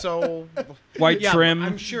 Also, White yeah, trim.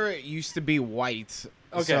 I'm sure it used to be white.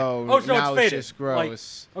 Okay. So Oh, so now it's faded. just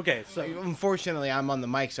gross. Okay, so Unfortunately, I'm on the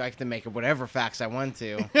mic, so I can make up whatever facts I want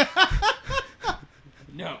to.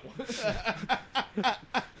 No.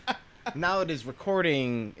 Now that it is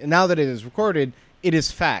recorded, it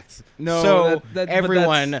is fact. No, so but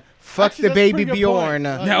everyone, fuck Actually, the that's a baby pretty good Bjorn. point.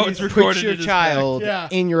 Now you it's need- recorded. Put your it is child Yeah.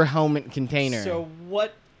 in your helmet container. So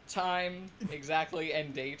what time exactly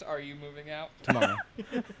and date are you moving out? Tomorrow.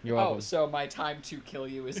 You're Oh, welcome. so my time to kill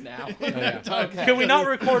you is now. yeah. Okay. can we not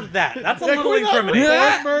record that? That's a Yeah, little can we not incriminating.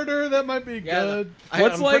 record murder? That might be Yeah, good.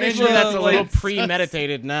 What's I'm like pretty sure that's a the, little like,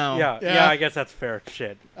 premeditated now. Yeah, Yeah. I guess that's fair.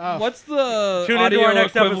 Shit. Oh. What's the Tune into audio our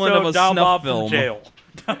next equivalent episode. of a Down snuff Bob film? from jail.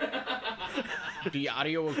 The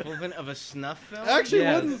audio equivalent of a snuff film? Actually,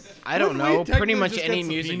 Yes. wouldn't. I don't wouldn't we know. Pretty technically much just any get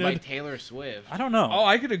music by subpoenaed? Taylor Swift. I don't know. Oh,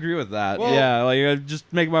 I could agree with that. Well- yeah, like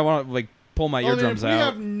just make my want to like pull my Well, I mean, eardrums if we out.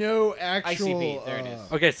 have no actual. ICP, there it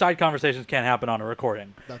is. Okay, side conversations can't happen on a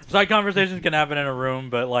recording. That's Side conversations can happen in a room,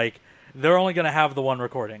 but like they're only gonna have the one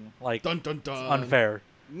recording. Like Dun dun dun. unfair.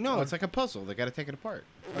 No, it's like a puzzle. They got to take it apart.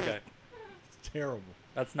 Okay, It's terrible.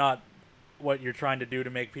 that's not what you're trying to do to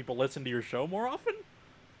make people listen to your show more often.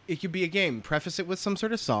 It could be a game. Preface it with some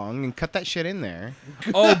sort of song and cut that shit in there.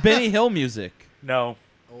 Oh, Benny Hill music. No,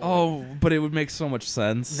 Oh, but it would make so much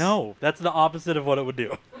sense. no, that's the opposite of what it would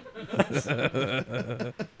do.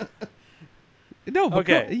 No, but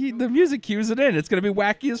Okay. the music cues it in. It's gonna be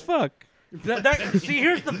wacky as fuck. See,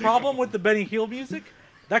 here's the problem with the Benny Hill music.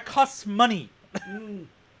 That costs money.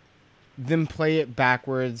 Then play it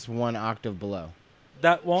backwards 1 octave below.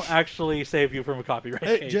 That won't actually save you from a copyright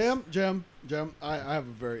Hey, case. Jam. I have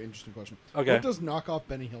a very interesting question. Okay. What does knockoff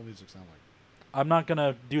Benny Hill music sound like? I'm not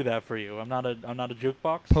gonna do that for you. I'm not a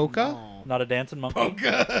jukebox. Polka? No. I'm not a dancing monkey.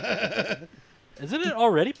 Isn't it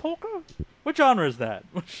already polka? What genre is that?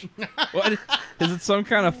 What? Is it some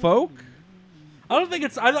kind of folk? I don't think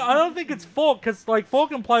it's. I don't think it's folk, because like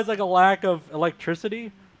folk implies like a lack of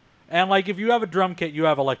electricity, and like if you have a drum kit, you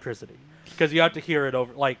have electricity, because you have to hear it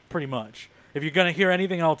over, like pretty much. If you're gonna hear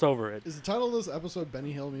anything else over it, Is the title of this episode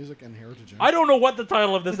Benny Hill Music and Heritage? I don't know what the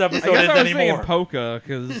title of this I episode guess is I was anymore. thinking polka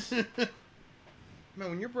because Man,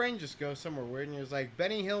 when your brain just goes somewhere weird and you're just like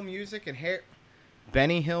Benny Hill music and hair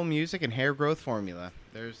growth formula.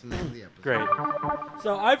 There's the name of the episode. Great.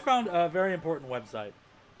 So I found a very important website.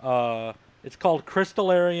 It's called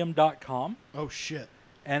crystallarium.com. Oh shit.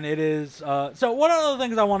 And it is so one of the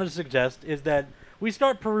things I wanted to suggest is that we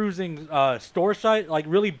start perusing store site, like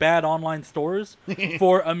really bad online stores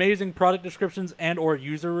for amazing product descriptions and or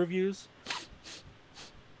user reviews.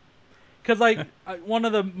 Because like one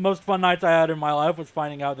of the most fun nights I had in my life was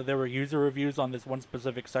finding out that there were user reviews on this one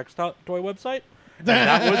specific sex toy website. And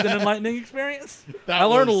that was an enlightening experience. I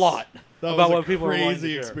learned a lot That about was a what people are willing to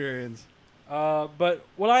crazy share. experience. But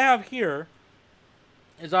what I have here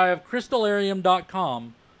is I have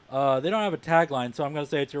crystallarium.com. They don't have a tagline, so I'm going to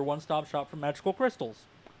say it's your one-stop shop for magical crystals.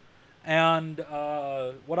 And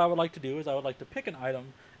what I would like to do is I would like to pick an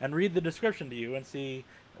item and read the description to you and see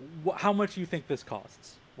how much you think this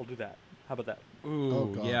costs. We'll do that. How about that? ooh, Oh,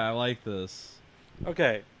 God. yeah, I like this.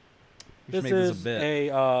 Okay. We should This make this a is bit.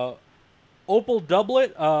 a opal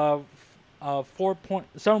doublet of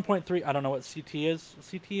 7.3. I don't know what CT is.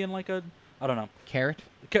 CT in like a, I don't know. Carrot?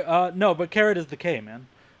 No, but carat is the K, man.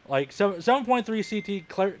 Like 7.3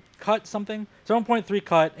 CT cut something. 7.3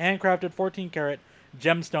 cut, handcrafted 14 karat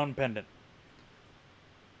gemstone pendant.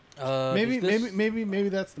 Maybe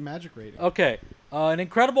that's the magic rating. Okay. An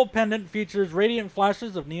incredible pendant features radiant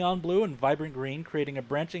flashes of neon blue and vibrant green, creating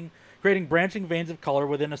branching veins of color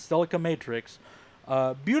within a silica matrix,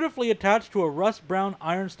 beautifully attached to a rust brown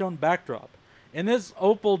ironstone backdrop. In this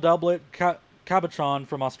opal doublet cabochon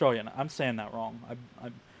from Australia, I'm saying that wrong.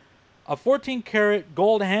 A 14 karat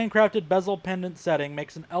gold handcrafted bezel pendant setting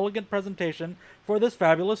makes an elegant presentation for this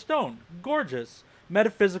fabulous stone. Gorgeous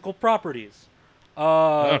metaphysical properties.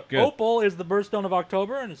 good. Opal is the birthstone of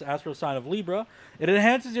October and is astro sign of Libra. It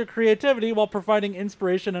enhances your creativity while providing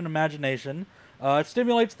inspiration and imagination. It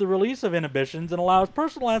stimulates the release of inhibitions and allows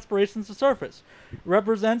personal aspirations to surface.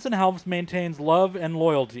 Represents and helps maintains love and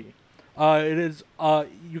loyalty. It is.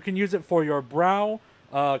 You can use it for your brow,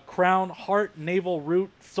 crown, heart, navel, root,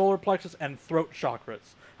 solar plexus, and throat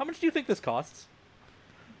chakras. How much do you think this costs?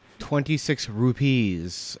 26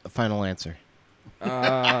 rupees. Final answer.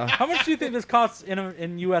 How much do you think this costs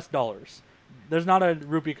in U.S. dollars? There's not a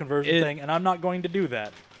rupee conversion thing, and I'm not going to do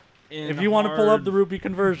that. If you want to pull up the rupee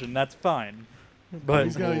conversion, that's fine. But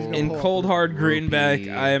He's gonna in pull up cold the hard greenback,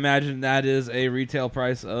 rupee. I imagine that is a retail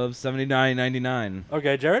price of $79.99.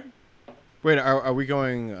 okay, Jared. Wait, are we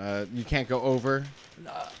going? You can't go over.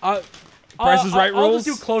 Price is Right I'll rules?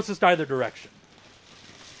 just do closest either direction.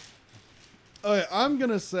 Okay, I'm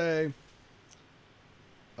gonna say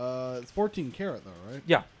it's 14 karat though, right?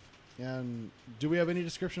 Yeah. And do we have any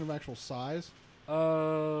description of actual size? I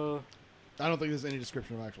don't think there's any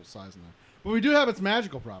description of actual size in there, but we do have its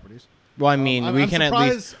magical properties. Well, I mean, I'm we can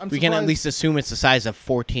surprised- at least assume it's the size of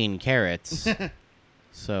 14 carats.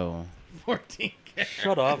 So 14 karat.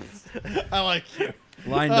 Shut up. I like you.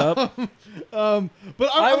 Lined up. But I'm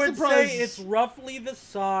I would surprised. say it's roughly the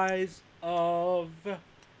size of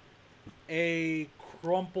a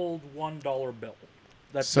crumpled $1 bill.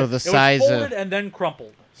 That's So it. the It size was of- folded and then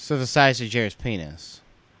crumpled. so the size of Jared's penis.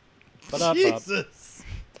 Jesus.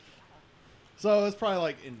 So it's probably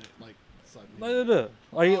like in like.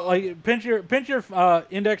 Like pinch your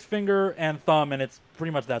index finger and thumb, and it's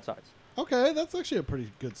pretty much that size. Okay, that's actually a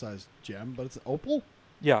pretty good sized gem, but it's an opal.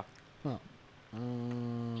 Yeah. Oh.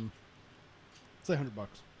 Say $100.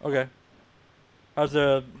 Okay. How's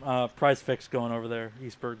the price fix going over there,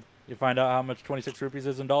 Eastburg? You find out how much 26 rupees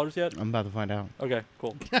is in dollars yet? I'm about to find out. Okay,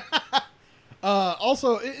 cool.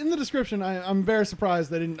 Also, in the description, I'm very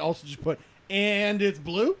surprised they didn't also just put "and it's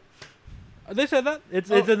blue." They said that. It's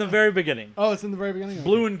in the very beginning. Oh, it's in the very beginning. Okay.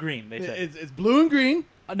 Blue and green, they said. It's blue and green.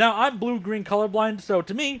 Now, I'm blue-green colorblind, so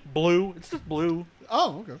to me, blue. It's just blue.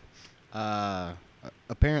 Oh, okay.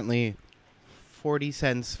 Apparently, 40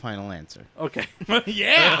 cents. Final answer. Okay.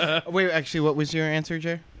 Yeah. Wait, actually, what was your answer,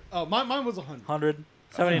 Jared? Oh, mine was 100.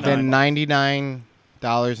 179. Then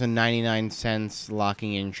 $99.99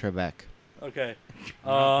 locking in Trebek. Okay.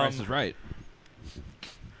 Price is Right.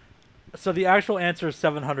 So the actual answer is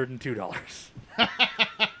 $702.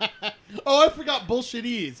 Oh, I forgot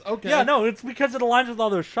bullshitties. Okay. Yeah, no, it's because it aligns with all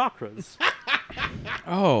those chakras.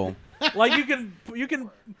 Oh. Like you can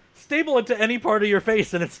stable it to any part of your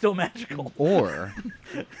face and it's still magical. Or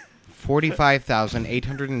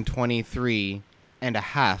 45,823 and a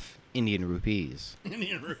half Indian rupees.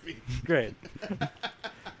 Indian rupee. Great.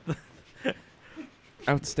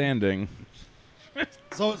 Outstanding.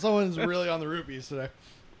 So someone's really on the rupees today.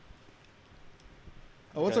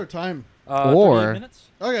 Oh, what's Okay. our time? Or- 38 minutes?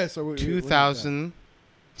 Okay, so we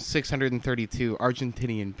 2,632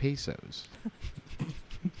 Argentinian pesos.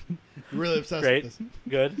 You're really obsessed Great. with this.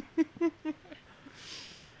 Good.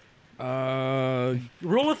 Yeah,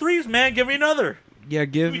 Rule of threes, man. Give me another.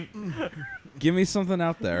 give me something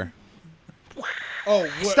out there. Oh,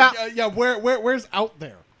 Stop. Yeah, where's out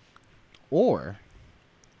there? Or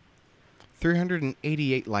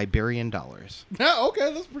 388 Liberian dollars. Yeah,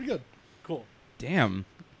 okay, that's pretty good. Cool. Damn.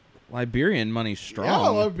 Liberian money's strong. Yeah,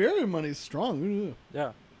 Liberian money's strong. Who knew?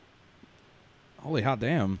 Yeah. Holy hot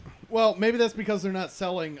damn. Well, maybe that's because they're not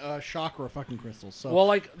selling chakra fucking crystals. So. Well,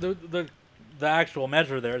 like the actual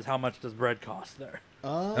measure there is how much does bread cost there?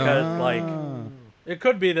 Oh. Because like it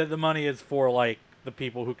could be that the money is for like the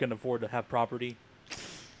people who can afford to have property,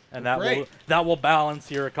 and Great. that will balance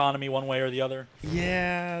your economy one way or the other.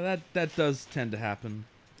 Yeah, that does tend to happen.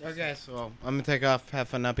 Okay, so I'm going to take off. Have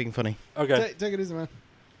fun not being funny. Okay. Take it easy, man.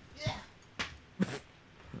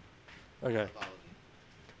 Okay.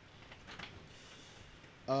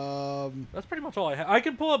 That's pretty much all I have. I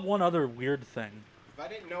can pull up one other weird thing. If I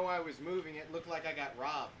didn't know I was moving, it looked like I got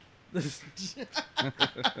robbed.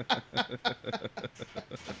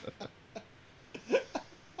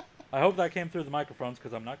 I hope that came through the microphones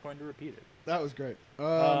because I'm not going to repeat it. That was great.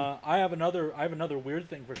 I have another weird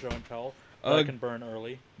thing for show and tell that I can burn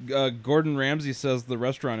early. Gordon Ramsay says the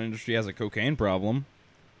restaurant industry has a cocaine problem.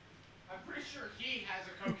 I'm pretty sure he has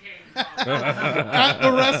a cocaine problem. At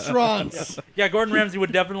the restaurants. Yeah, Gordon Ramsay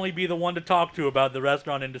would definitely be the one to talk to about the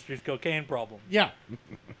restaurant industry's cocaine problem. Yeah.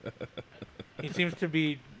 He seems to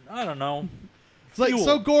be, I don't know. It's like, fuel.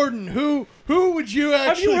 so Gordon, who would you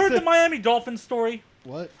Have actually you heard say- the Miami Dolphins story?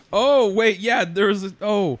 What? Oh, wait, yeah, there's a...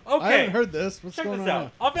 Oh. Okay. I haven't heard this. What's Check going this on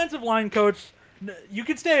out. Offensive line coach, you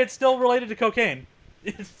could say it's still related to cocaine.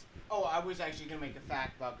 It's, Oh, I was actually going to make a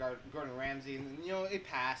fact about Gordon Ramsay, and it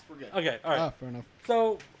passed. We're good. okay, all now? right. Ah, fair enough.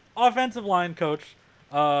 So, offensive line coach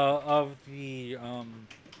of the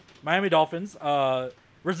Miami Dolphins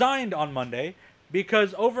resigned on Monday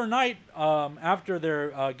because overnight, after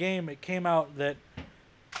their game, it came out that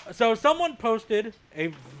someone posted a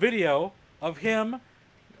video of him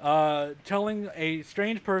telling a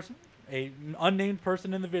strange person, a unnamed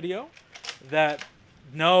person in the video, that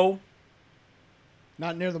no,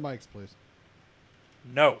 Not near the mics, please.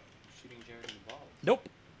 no, Shooting Jared in the balls. nope.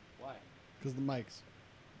 Why? Because the mics.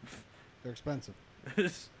 They're expensive.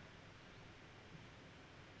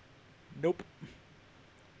 Nope.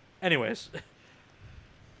 Anyways,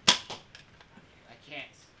 I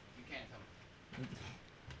can't. You can't tell me.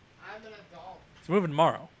 I'm an adult. it's moving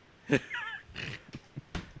tomorrow.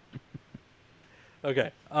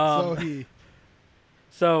 Okay.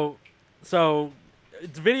 So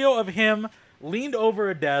it's a video of him leaned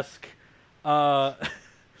over a desk.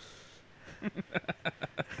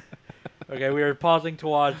 Okay, we are pausing to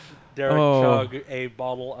watch Derrick chug a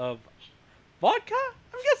bottle of vodka,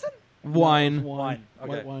 I'm guessing? Wine. Wine. Okay.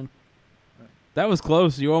 White wine. That was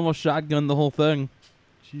close. You almost shotgunned the whole thing.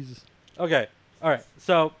 Jesus. Okay. All right.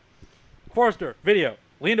 So, Forrester, video.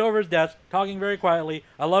 Leaned over his desk, talking very quietly.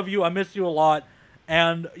 I love you. I miss you a lot.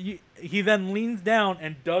 And he then leans down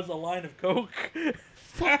and does a line of coke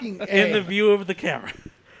Fucking in the view of the camera.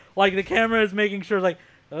 Like, the camera is making sure, like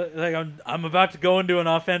I'm about to go into an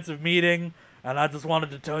offensive meeting, and I just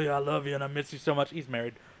wanted to tell you I love you and I miss you so much. He's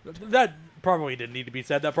married. That probably didn't need to be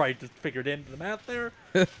said. That probably just figured into the math there.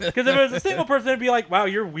 Because if it was a single person, it'd be like, wow,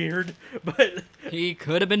 you're weird. But He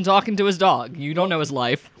could have been talking to his dog. You don't know his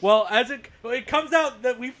life. well, as it comes out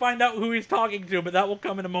that we find out who he's talking to, but that will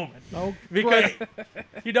come in a moment. Oh, Because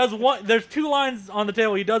he does one. There's two lines on the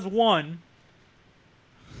table. He does one.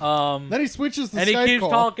 Then he switches the And he Skype keeps call.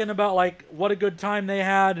 talking about like what a good time they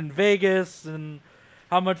had in Vegas and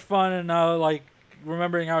how much fun and like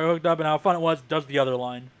remembering how he hooked up and how fun it was. Does the other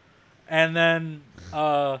line, and then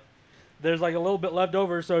there's like a little bit left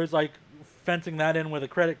over, so he's like fencing that in with a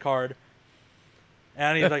credit card,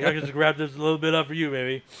 and he's like, I can just grab this a little bit up for you,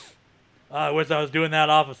 baby. I wish I was doing that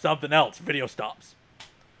off of something else. Video stops.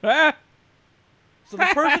 So the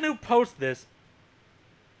person who posts this,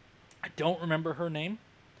 I don't remember her name.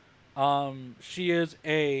 She is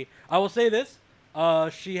I will say this.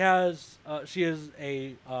 She is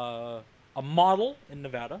a model in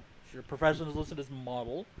Nevada. Her profession is listed as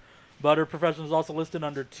model, but her profession is also listed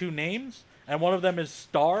under two names, and one of them is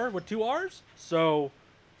Star with two R's. So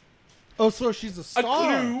Oh, so she's a a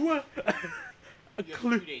star. clue. A You have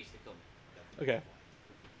clue. 2 days to kill me. Okay.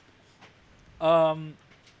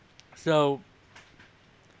 So,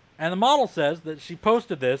 and the model says that she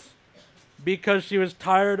posted this because she was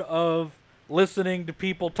tired of listening to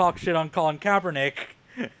people talk shit on Colin Kaepernick.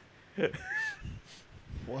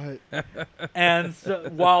 What? And so,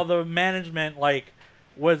 while the management like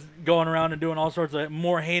was going around and doing all sorts of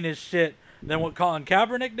more heinous shit than what Colin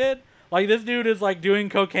Kaepernick did, like this dude is like doing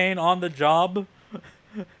cocaine on the job,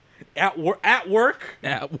 at work,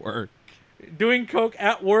 doing coke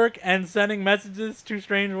at work, and sending messages to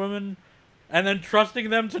strange women, and then trusting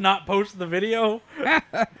them to not post the video.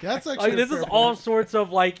 That's actually Like a this is fair all point. sorts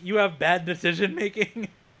of like you have bad decision making.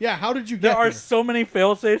 Yeah, how did you get There are here? so many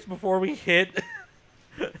fail safes before we hit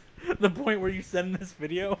the point where you send this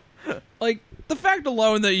video. Like, the fact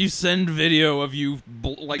alone that you send video of you,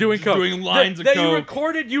 Doing coke. doing lines that of you coke.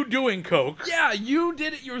 recorded you doing coke. Yeah, you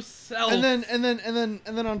did it yourself. And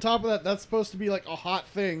then on top of that, that's supposed to be like a hot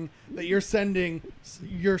thing that you're sending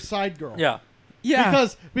your side girl. Yeah. yeah.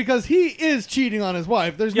 Because he is cheating on his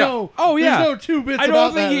wife. There's Yeah. no Oh, yeah. There's no two bits I about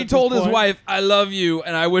don't that think he at this told his point. wife, "I love you,"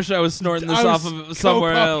 and I wish I was snorting this I off was of coke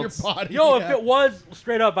somewhere off else. Your body. Yo, Yeah. if it was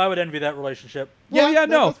straight up, I would envy that relationship. Well, yeah,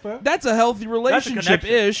 no, that's fair. that's a healthy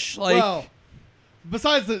relationship-ish. Like, well,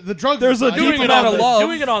 besides the drugs, There's a aside, deep Doing it, amount on of the, love.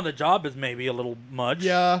 doing it on the job is maybe a little much.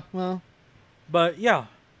 Yeah, well, But yeah,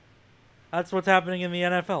 that's what's happening in the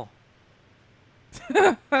NFL.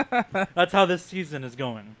 That's how this season is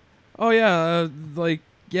going. oh yeah,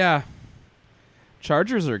 yeah.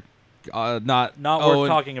 Chargers are not Not oh, worth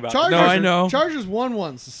talking about. Chargers. No, I know. Chargers won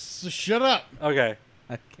once. So shut up. Okay.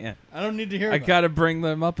 I can't. I don't need to hear. I about gotta bring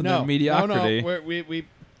them up in their mediocrity. No. We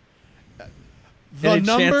the Any chance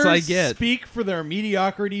numbers I get. speak for their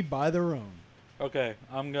mediocrity by their own, Okay.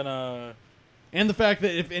 I'm gonna. and the fact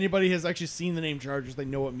that if anybody has actually seen the name Chargers, they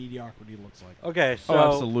know what mediocrity looks like. Okay. So. Oh,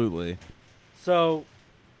 absolutely. So,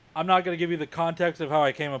 I'm not gonna give you the context of how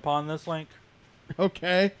I came upon this link.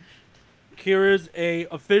 Okay. Here is a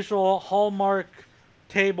official Hallmark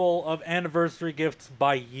table of anniversary gifts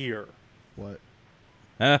by year. What?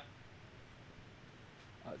 Huh?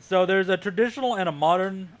 So there's a traditional and a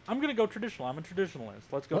modern. I'm gonna go traditional. I'm a traditionalist.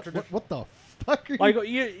 Let's go traditional. What the fuck are you? Like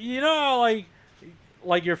you know how, like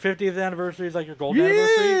like your 50th anniversary is like your golden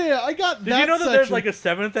anniversary. Yeah, I got that. Did you know that section. there's like a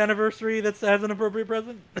 7th anniversary that has an appropriate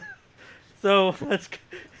present? So that's.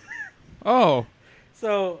 Oh.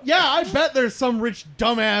 So. Yeah, I bet there's some rich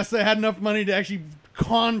dumbass that had enough money to actually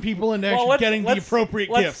con people into actually getting the appropriate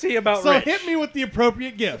gift. Let's see about So rich. hit me with the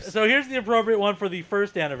appropriate gifts. So here's the appropriate one for the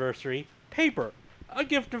 1st anniversary: paper, a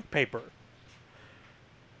gift of paper.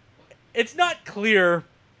 It's not clear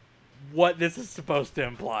what this is supposed to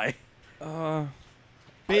imply.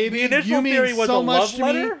 Baby, the initial you mean theory was so a much love to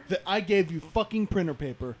me letter? that I gave you fucking printer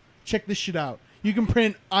paper. Check this shit out. You can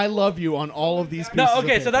print "I love you" on all of these pieces. No, of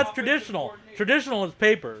okay, paper. so that's traditional. Traditional is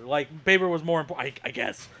paper. Like paper was more important. I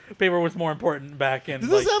guess paper was more important back in. Does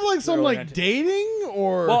this have like the some early like 19th. dating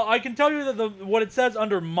or? Well, I can tell you that what it says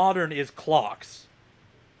under modern is clocks.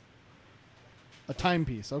 A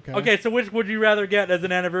timepiece. Okay. Okay, so which would you rather get as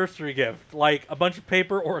an anniversary gift? Like a bunch of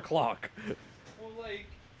paper or a clock?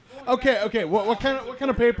 Okay. Okay. What kind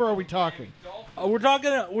of paper are we talking? We're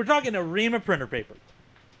talking a ream of printer paper.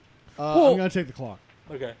 I'm gonna take the clock.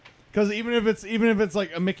 Okay. Because even if it's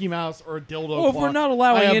like a Mickey Mouse or a dildo. Well, if clock, we're not I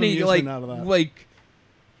allowing have any amusement out of that. like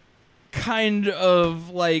kind of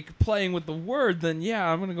like playing with the word, then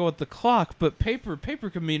yeah, I'm gonna go with the clock. But paper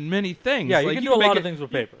can mean many things. Yeah, like, you can do a lot make of things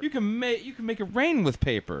with paper. You can make it rain with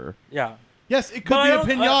paper. Yeah. Yes, it could But be I a don't-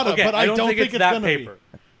 pinata, okay, but I don't think it's it's that gonna paper.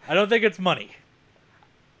 I don't think it's money.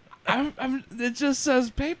 It just says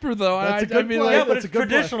paper though. That's I a good mean, play. like, Yeah, but that's it's a good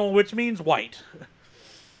play. traditional, which means white,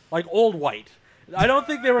 like old white. I don't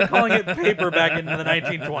think they were calling it paper back in the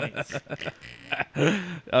 1920s.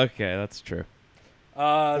 okay, that's true.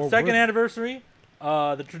 Second wood. anniversary,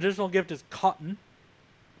 the traditional gift is cotton.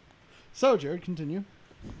 So, Jared, continue.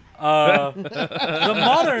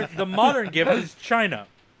 The modern gift is China.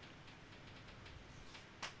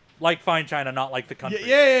 Like fine China, not like the country.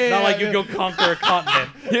 Yeah, Not like yeah. you go conquer a continent.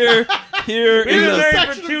 Here We've been is married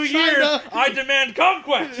section for of 2 China. years. I demand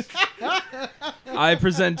conquest. I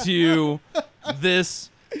present to you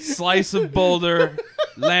this slice of boulder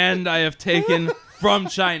land I have taken from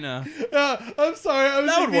China. I'm sorry. I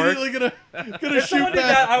was That would work. immediately gonna If shoot someone did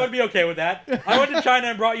that, back. I would be okay with that. I went to China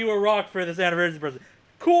and brought you a rock for this anniversary present.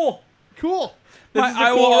 Cool. Cool. This is a I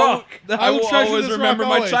cool will rock. I will treasure always this remember rock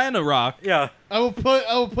my always. China rock. Yeah. I will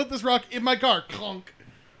put this rock in my car. Clunk.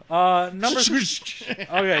 Number.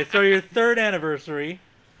 Okay, so your 3rd anniversary,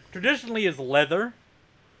 traditionally is leather,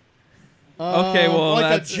 Okay, well, like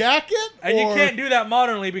that's- a jacket. and you or- can't do that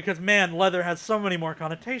modernly because man, leather has so many more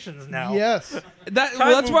connotations now. Yes. That's Time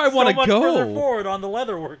where I moved want so to much further go. forward on the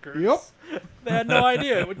leather workers. Yep. They had no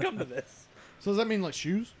idea it would come to this. So does that mean like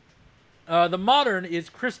shoes? The modern is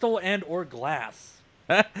crystal and or glass.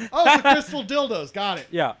 Oh, so crystal dildos. Got it.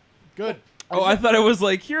 Yeah. Good. Oh, I thought it was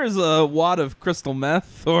like, here's a wad of crystal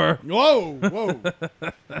meth, or Whoa.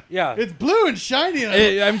 Yeah. It's blue and shiny.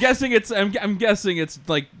 And I'm guessing it's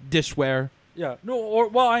like dishware. Yeah. No. Or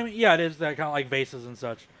well, I mean, yeah, it is that kind of like vases and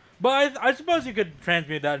such. But I suppose you could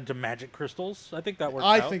transmute that into magic crystals. I think that works.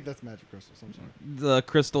 I out. think that's magic crystals. I'm sorry. The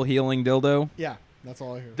crystal healing dildo. Yeah, that's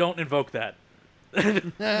all I hear. Don't invoke that.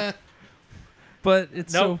 But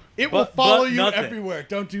it's Nope. It will But follow you nothing. everywhere.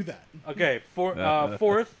 Don't do that. Okay,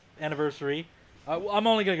 4th anniversary. I'm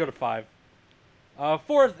only gonna go to 5.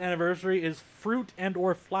 4th anniversary is fruit and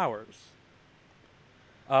or flowers.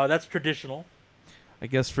 That's traditional. I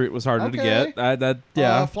guess fruit was harder to Okay.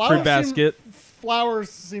 get. Flowers Fruit basket. Flowers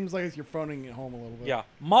seems like you're phoning it home a little bit. Yeah.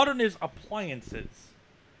 Modern is appliances.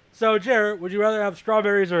 So, Jared, would you rather have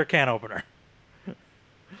strawberries or a can opener?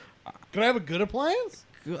 Could I have a good appliance?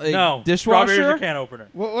 Like, No. dishwasher. Strawberries or can opener?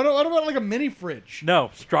 What about like a mini fridge? No.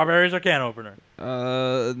 Strawberries or can opener?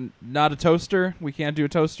 Not a toaster. We can't do a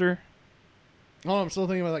toaster. Oh, I'm still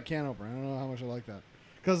thinking about that can opener. I don't know how much I like that.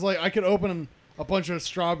 Because like I could open a bunch of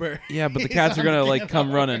strawberries. Yeah, but the cats are gonna like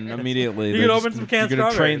come running immediately. You They're could just- open some canned you're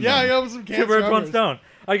gonna train strawberries. Yeah, I them. open some canned Two birds, one strawberries. stone.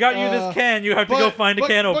 I got you this can. You have to go find a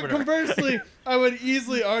can opener. But conversely, I would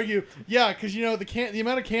easily argue, yeah, because you know the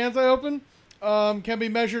amount of cans I open can be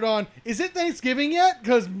measured on. Is it Thanksgiving yet?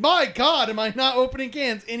 Because my God, am I not opening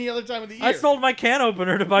cans any other time of the year? I sold my can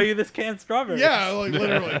opener to buy you this canned strawberries. Yeah, like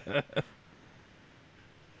literally.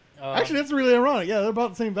 Actually, that's really ironic. Yeah, they're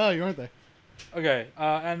about the same value, aren't they? Okay,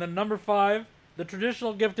 and then number 5, the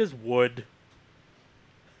traditional gift is wood.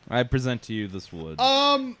 I present to you this wood.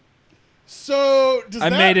 So does I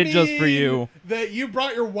that made it just for mean you. that you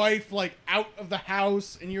brought your wife like out of the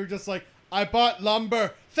house and you're just like, I bought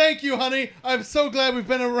lumber. Thank you, honey. I'm so glad we've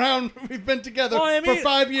been around. We've been together for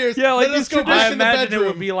 5 years. Yeah, like Let us go I back in the imagine bedroom. it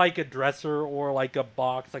would be like a dresser or like a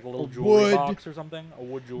box, like a little jewelry box or something. A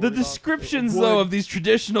wood jewelry The box. descriptions, though, of these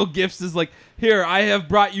traditional gifts is like, here, I have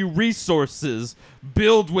brought you resources.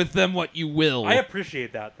 Build with them what you will. I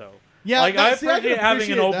appreciate that, though. Yeah, like, I can appreciate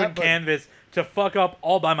having an open that, but- canvas to fuck up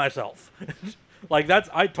all by myself. Like,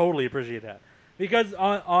 I totally appreciate that. Because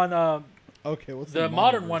on Okay, what's the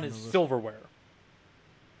modern one is silverware.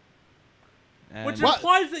 And Which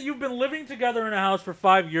implies that you've been living together in a house for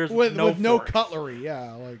 5 years with no forks. cutlery.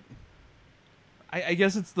 Yeah, like I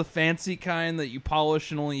guess it's the fancy kind that you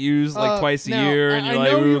polish and only use like twice a now, year, and I you're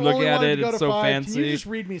like, know you ooh, look only at wanted it, to go it's to so 5. fancy. Can you just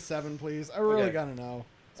read me 7, please? I really Okay. gotta know.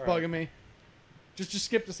 It's All right. bugging me. Just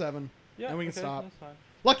skip to 7, Yeah, and we can okay, stop. that's fine.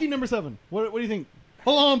 Lucky number 7. What do you think?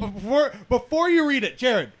 Hold on, but before you read it,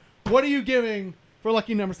 Jared, what are you giving for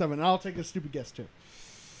lucky number 7? And I'll take a stupid guess too.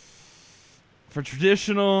 For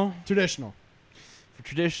traditional,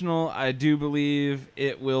 I do believe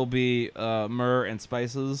it will be myrrh and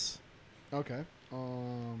spices. Okay.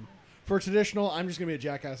 For traditional, I'm just gonna be a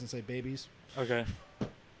jackass and say babies. Okay.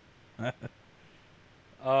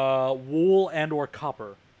 Wool and or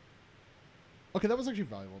copper. Okay, that was actually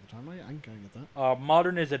valuable at the time. I can kind of get that.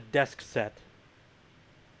 Modern is a desk set.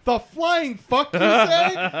 The flying fuck you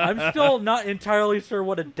say? I'm still not entirely sure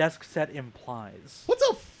what a desk set implies. What's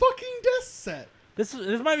a fucking desk set? This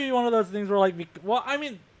might be one of those things where like, well, I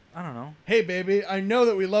mean, I don't know. Hey, baby, I know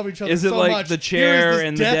that we love each other Is it so like much. the Here is chair this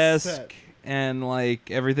and the desk set. and like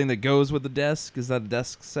everything that goes with the desk? Is that a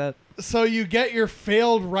desk set? So you get your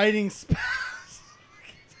failed writing spells.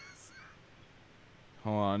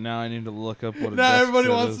 Hold on, now I need to look up what a Now desk everybody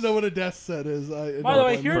set wants is. to know what a desk set is. By the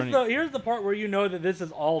way, here's the part where you know that this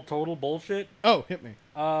is all total bullshit. Oh, hit me.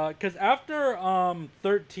 Because after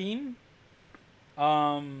 13,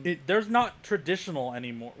 there's not traditional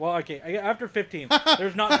anymore. Well, okay, after 15,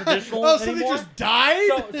 there's not traditional Oh, so anymore. they just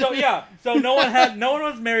died? So yeah, so no one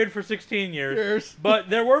was married for 16 years, but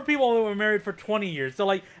there were people that were married for 20 years. So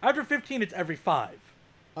like after 15, it's every 5.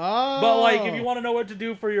 Oh. But like if you want to know what to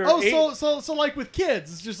do for your so like with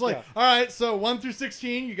kids, it's just like, Yeah. all right, so 1 through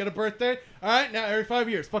 16, you get a birthday. All right, now every 5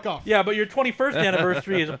 years, fuck off. yeah, but your 21st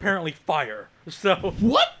anniversary is apparently fire. So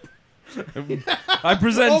What? I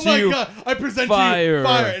present Oh to my you god! I present fire. to you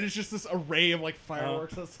fire, and it's just this array of like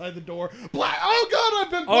fireworks outside the door. Black. Oh god!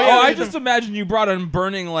 I've been. Oh, Oh, yeah, I burned. just imagine you brought a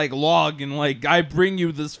burning like log and like I bring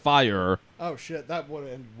you this fire. Oh shit! That would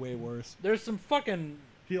have ended way worse. there's some fucking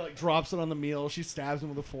He like drops it on the meal. She stabs him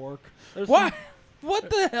with a fork. there's What? Some, What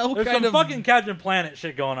the hell there's kind some of fucking Captain Planet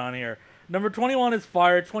shit going on here. Number 21 is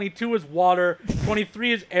fire. 22 is water.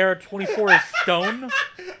 23 is air. 24 is stone.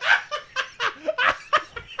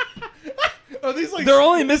 Are these like? They're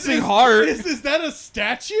only missing heart. Is that a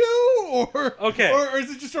statue or Okay. Or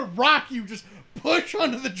is it just a rock you just push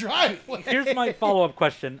onto the driveway? Here's my follow-up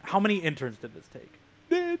question: how many interns did this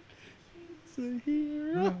take?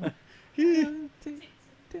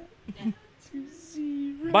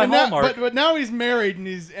 By And now- Hallmark. but now he's married and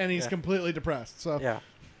he's Yeah. completely depressed. So Yeah,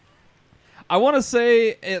 I want to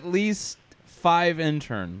say at least 5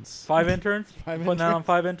 interns. 5 interns. Five Putting that on interns.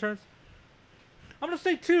 5 interns. I'm gonna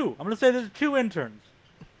say 2. I'm gonna say there's 2 interns.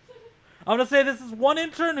 I'm gonna say this is one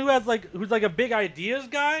intern who's like a big ideas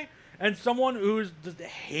guy, and someone who's just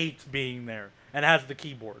hates being there and has the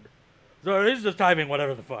keyboard. So he's just typing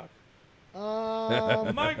whatever the fuck.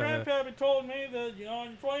 My grandpappy told me that on your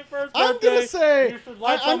 21st I'm birthday, gonna say you should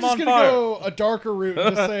light I'm something just on gonna fire. go a darker route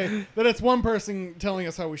and just say that it's one person telling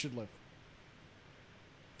us how we should live.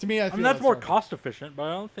 To me, I feel I mean that's more darker. cost efficient, but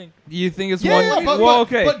I don't think. You think it's Yeah, one? yeah, but, well,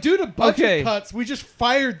 but, okay. but due to budget Okay. cuts, we just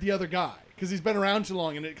fired the other guy because he's been around too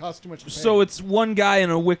long and it costs too much to pay. So it's one guy in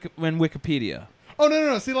Wikipedia. Oh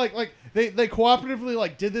no! See, like they cooperatively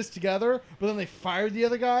like did this together, but then they fired the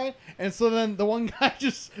other guy, and so then the one guy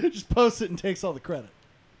just posts it and takes all the credit.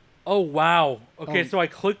 Oh wow. Okay, Um, so I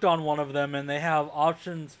clicked on one of them and they have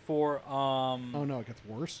options for Oh no, it gets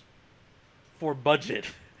worse. for budget.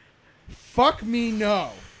 Fuck me,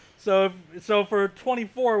 no. So for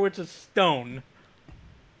 24, which is stone,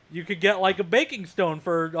 you could get like a baking stone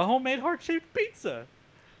for a homemade heart-shaped pizza.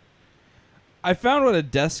 I found what a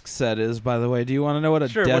desk set is, by the way. Do you want to know what a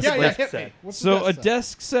Sure, desk what's Yeah, desk hit set? me. What's the So a set?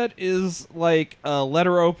 desk set is like a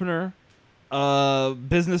letter opener, a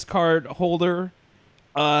business card holder,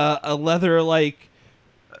 a leather like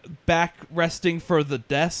back resting for the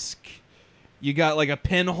desk. You got like a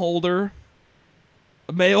pen holder,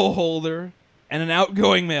 a mail holder, and an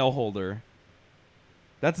outgoing mail holder.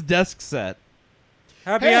 That's a desk set.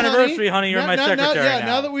 Happy Hey, anniversary, honey. You're Now- my now- secretary now, now.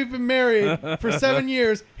 now that we've been married for 7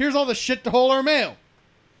 years, here's all the shit to hold our mail.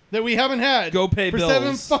 that we haven't had Go pay for bills.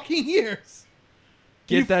 7 fucking years.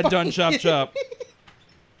 Get You that done, fucking chop idiot. chop.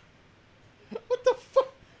 What the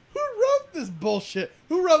fuck? Who wrote this bullshit?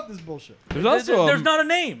 Who wrote this bullshit? There's also There's not a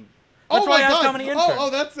name. That's oh why my I asked god! how many interns. Oh,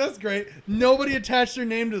 that's great. Nobody attached their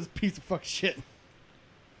name to this piece of fuck shit.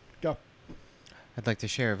 Go. I'd like to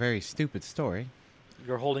share a very stupid story.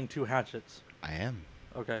 You're holding 2 hatchets. I am.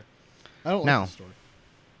 Okay. I don't Now. like the story.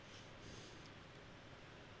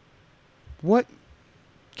 What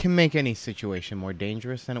can make any situation more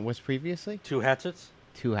dangerous than it was previously? 2 hatchets?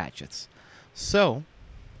 2 hatchets. So,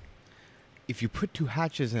 if you put 2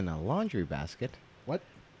 hatchets in a laundry basket, What?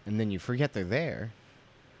 and then you forget they're there,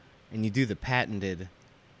 and you do the patented,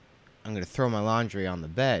 I'm going to throw my laundry on the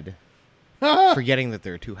bed, forgetting that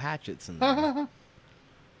there are 2 hatchets in there,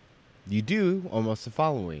 you do almost the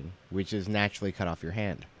following, which is naturally cut off your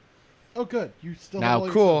hand. Oh, good. You still have all Now,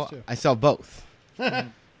 your cool, toes, too. I sell both.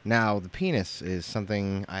 Now, the penis is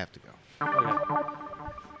something I have to go. Okay.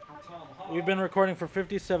 We've been recording for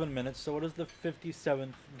 57 minutes, so what is the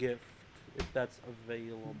 57th gift, if that's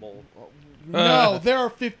available? No, there are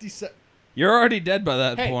 57. you're already dead by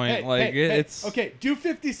that Hey, point. hey, like hey, it's okay, do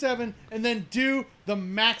 57 and then do the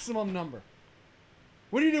maximum number.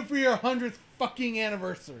 What do you do for your 100th fucking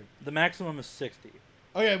anniversary? The maximum is 60.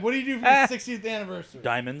 Okay, what do you do for your 60th anniversary?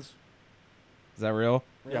 Diamonds. Is that real?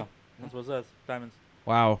 Yeah, that's what it says. Diamonds.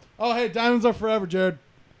 Wow. Oh, hey, diamonds are forever, Jared.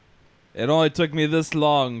 It only took me this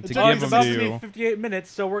long to It's give always them about to to be you. 58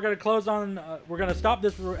 minutes, so we're gonna close on. We're gonna stop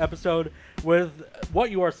this episode with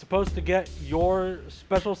what you are supposed to get your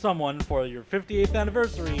special someone for your 58th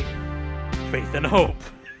anniversary: faith and hope.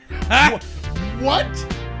 What?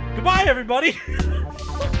 Goodbye, everybody.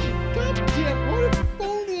 God damn, what a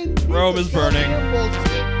phone-in piece Rome of is burning. goddamn bullshit.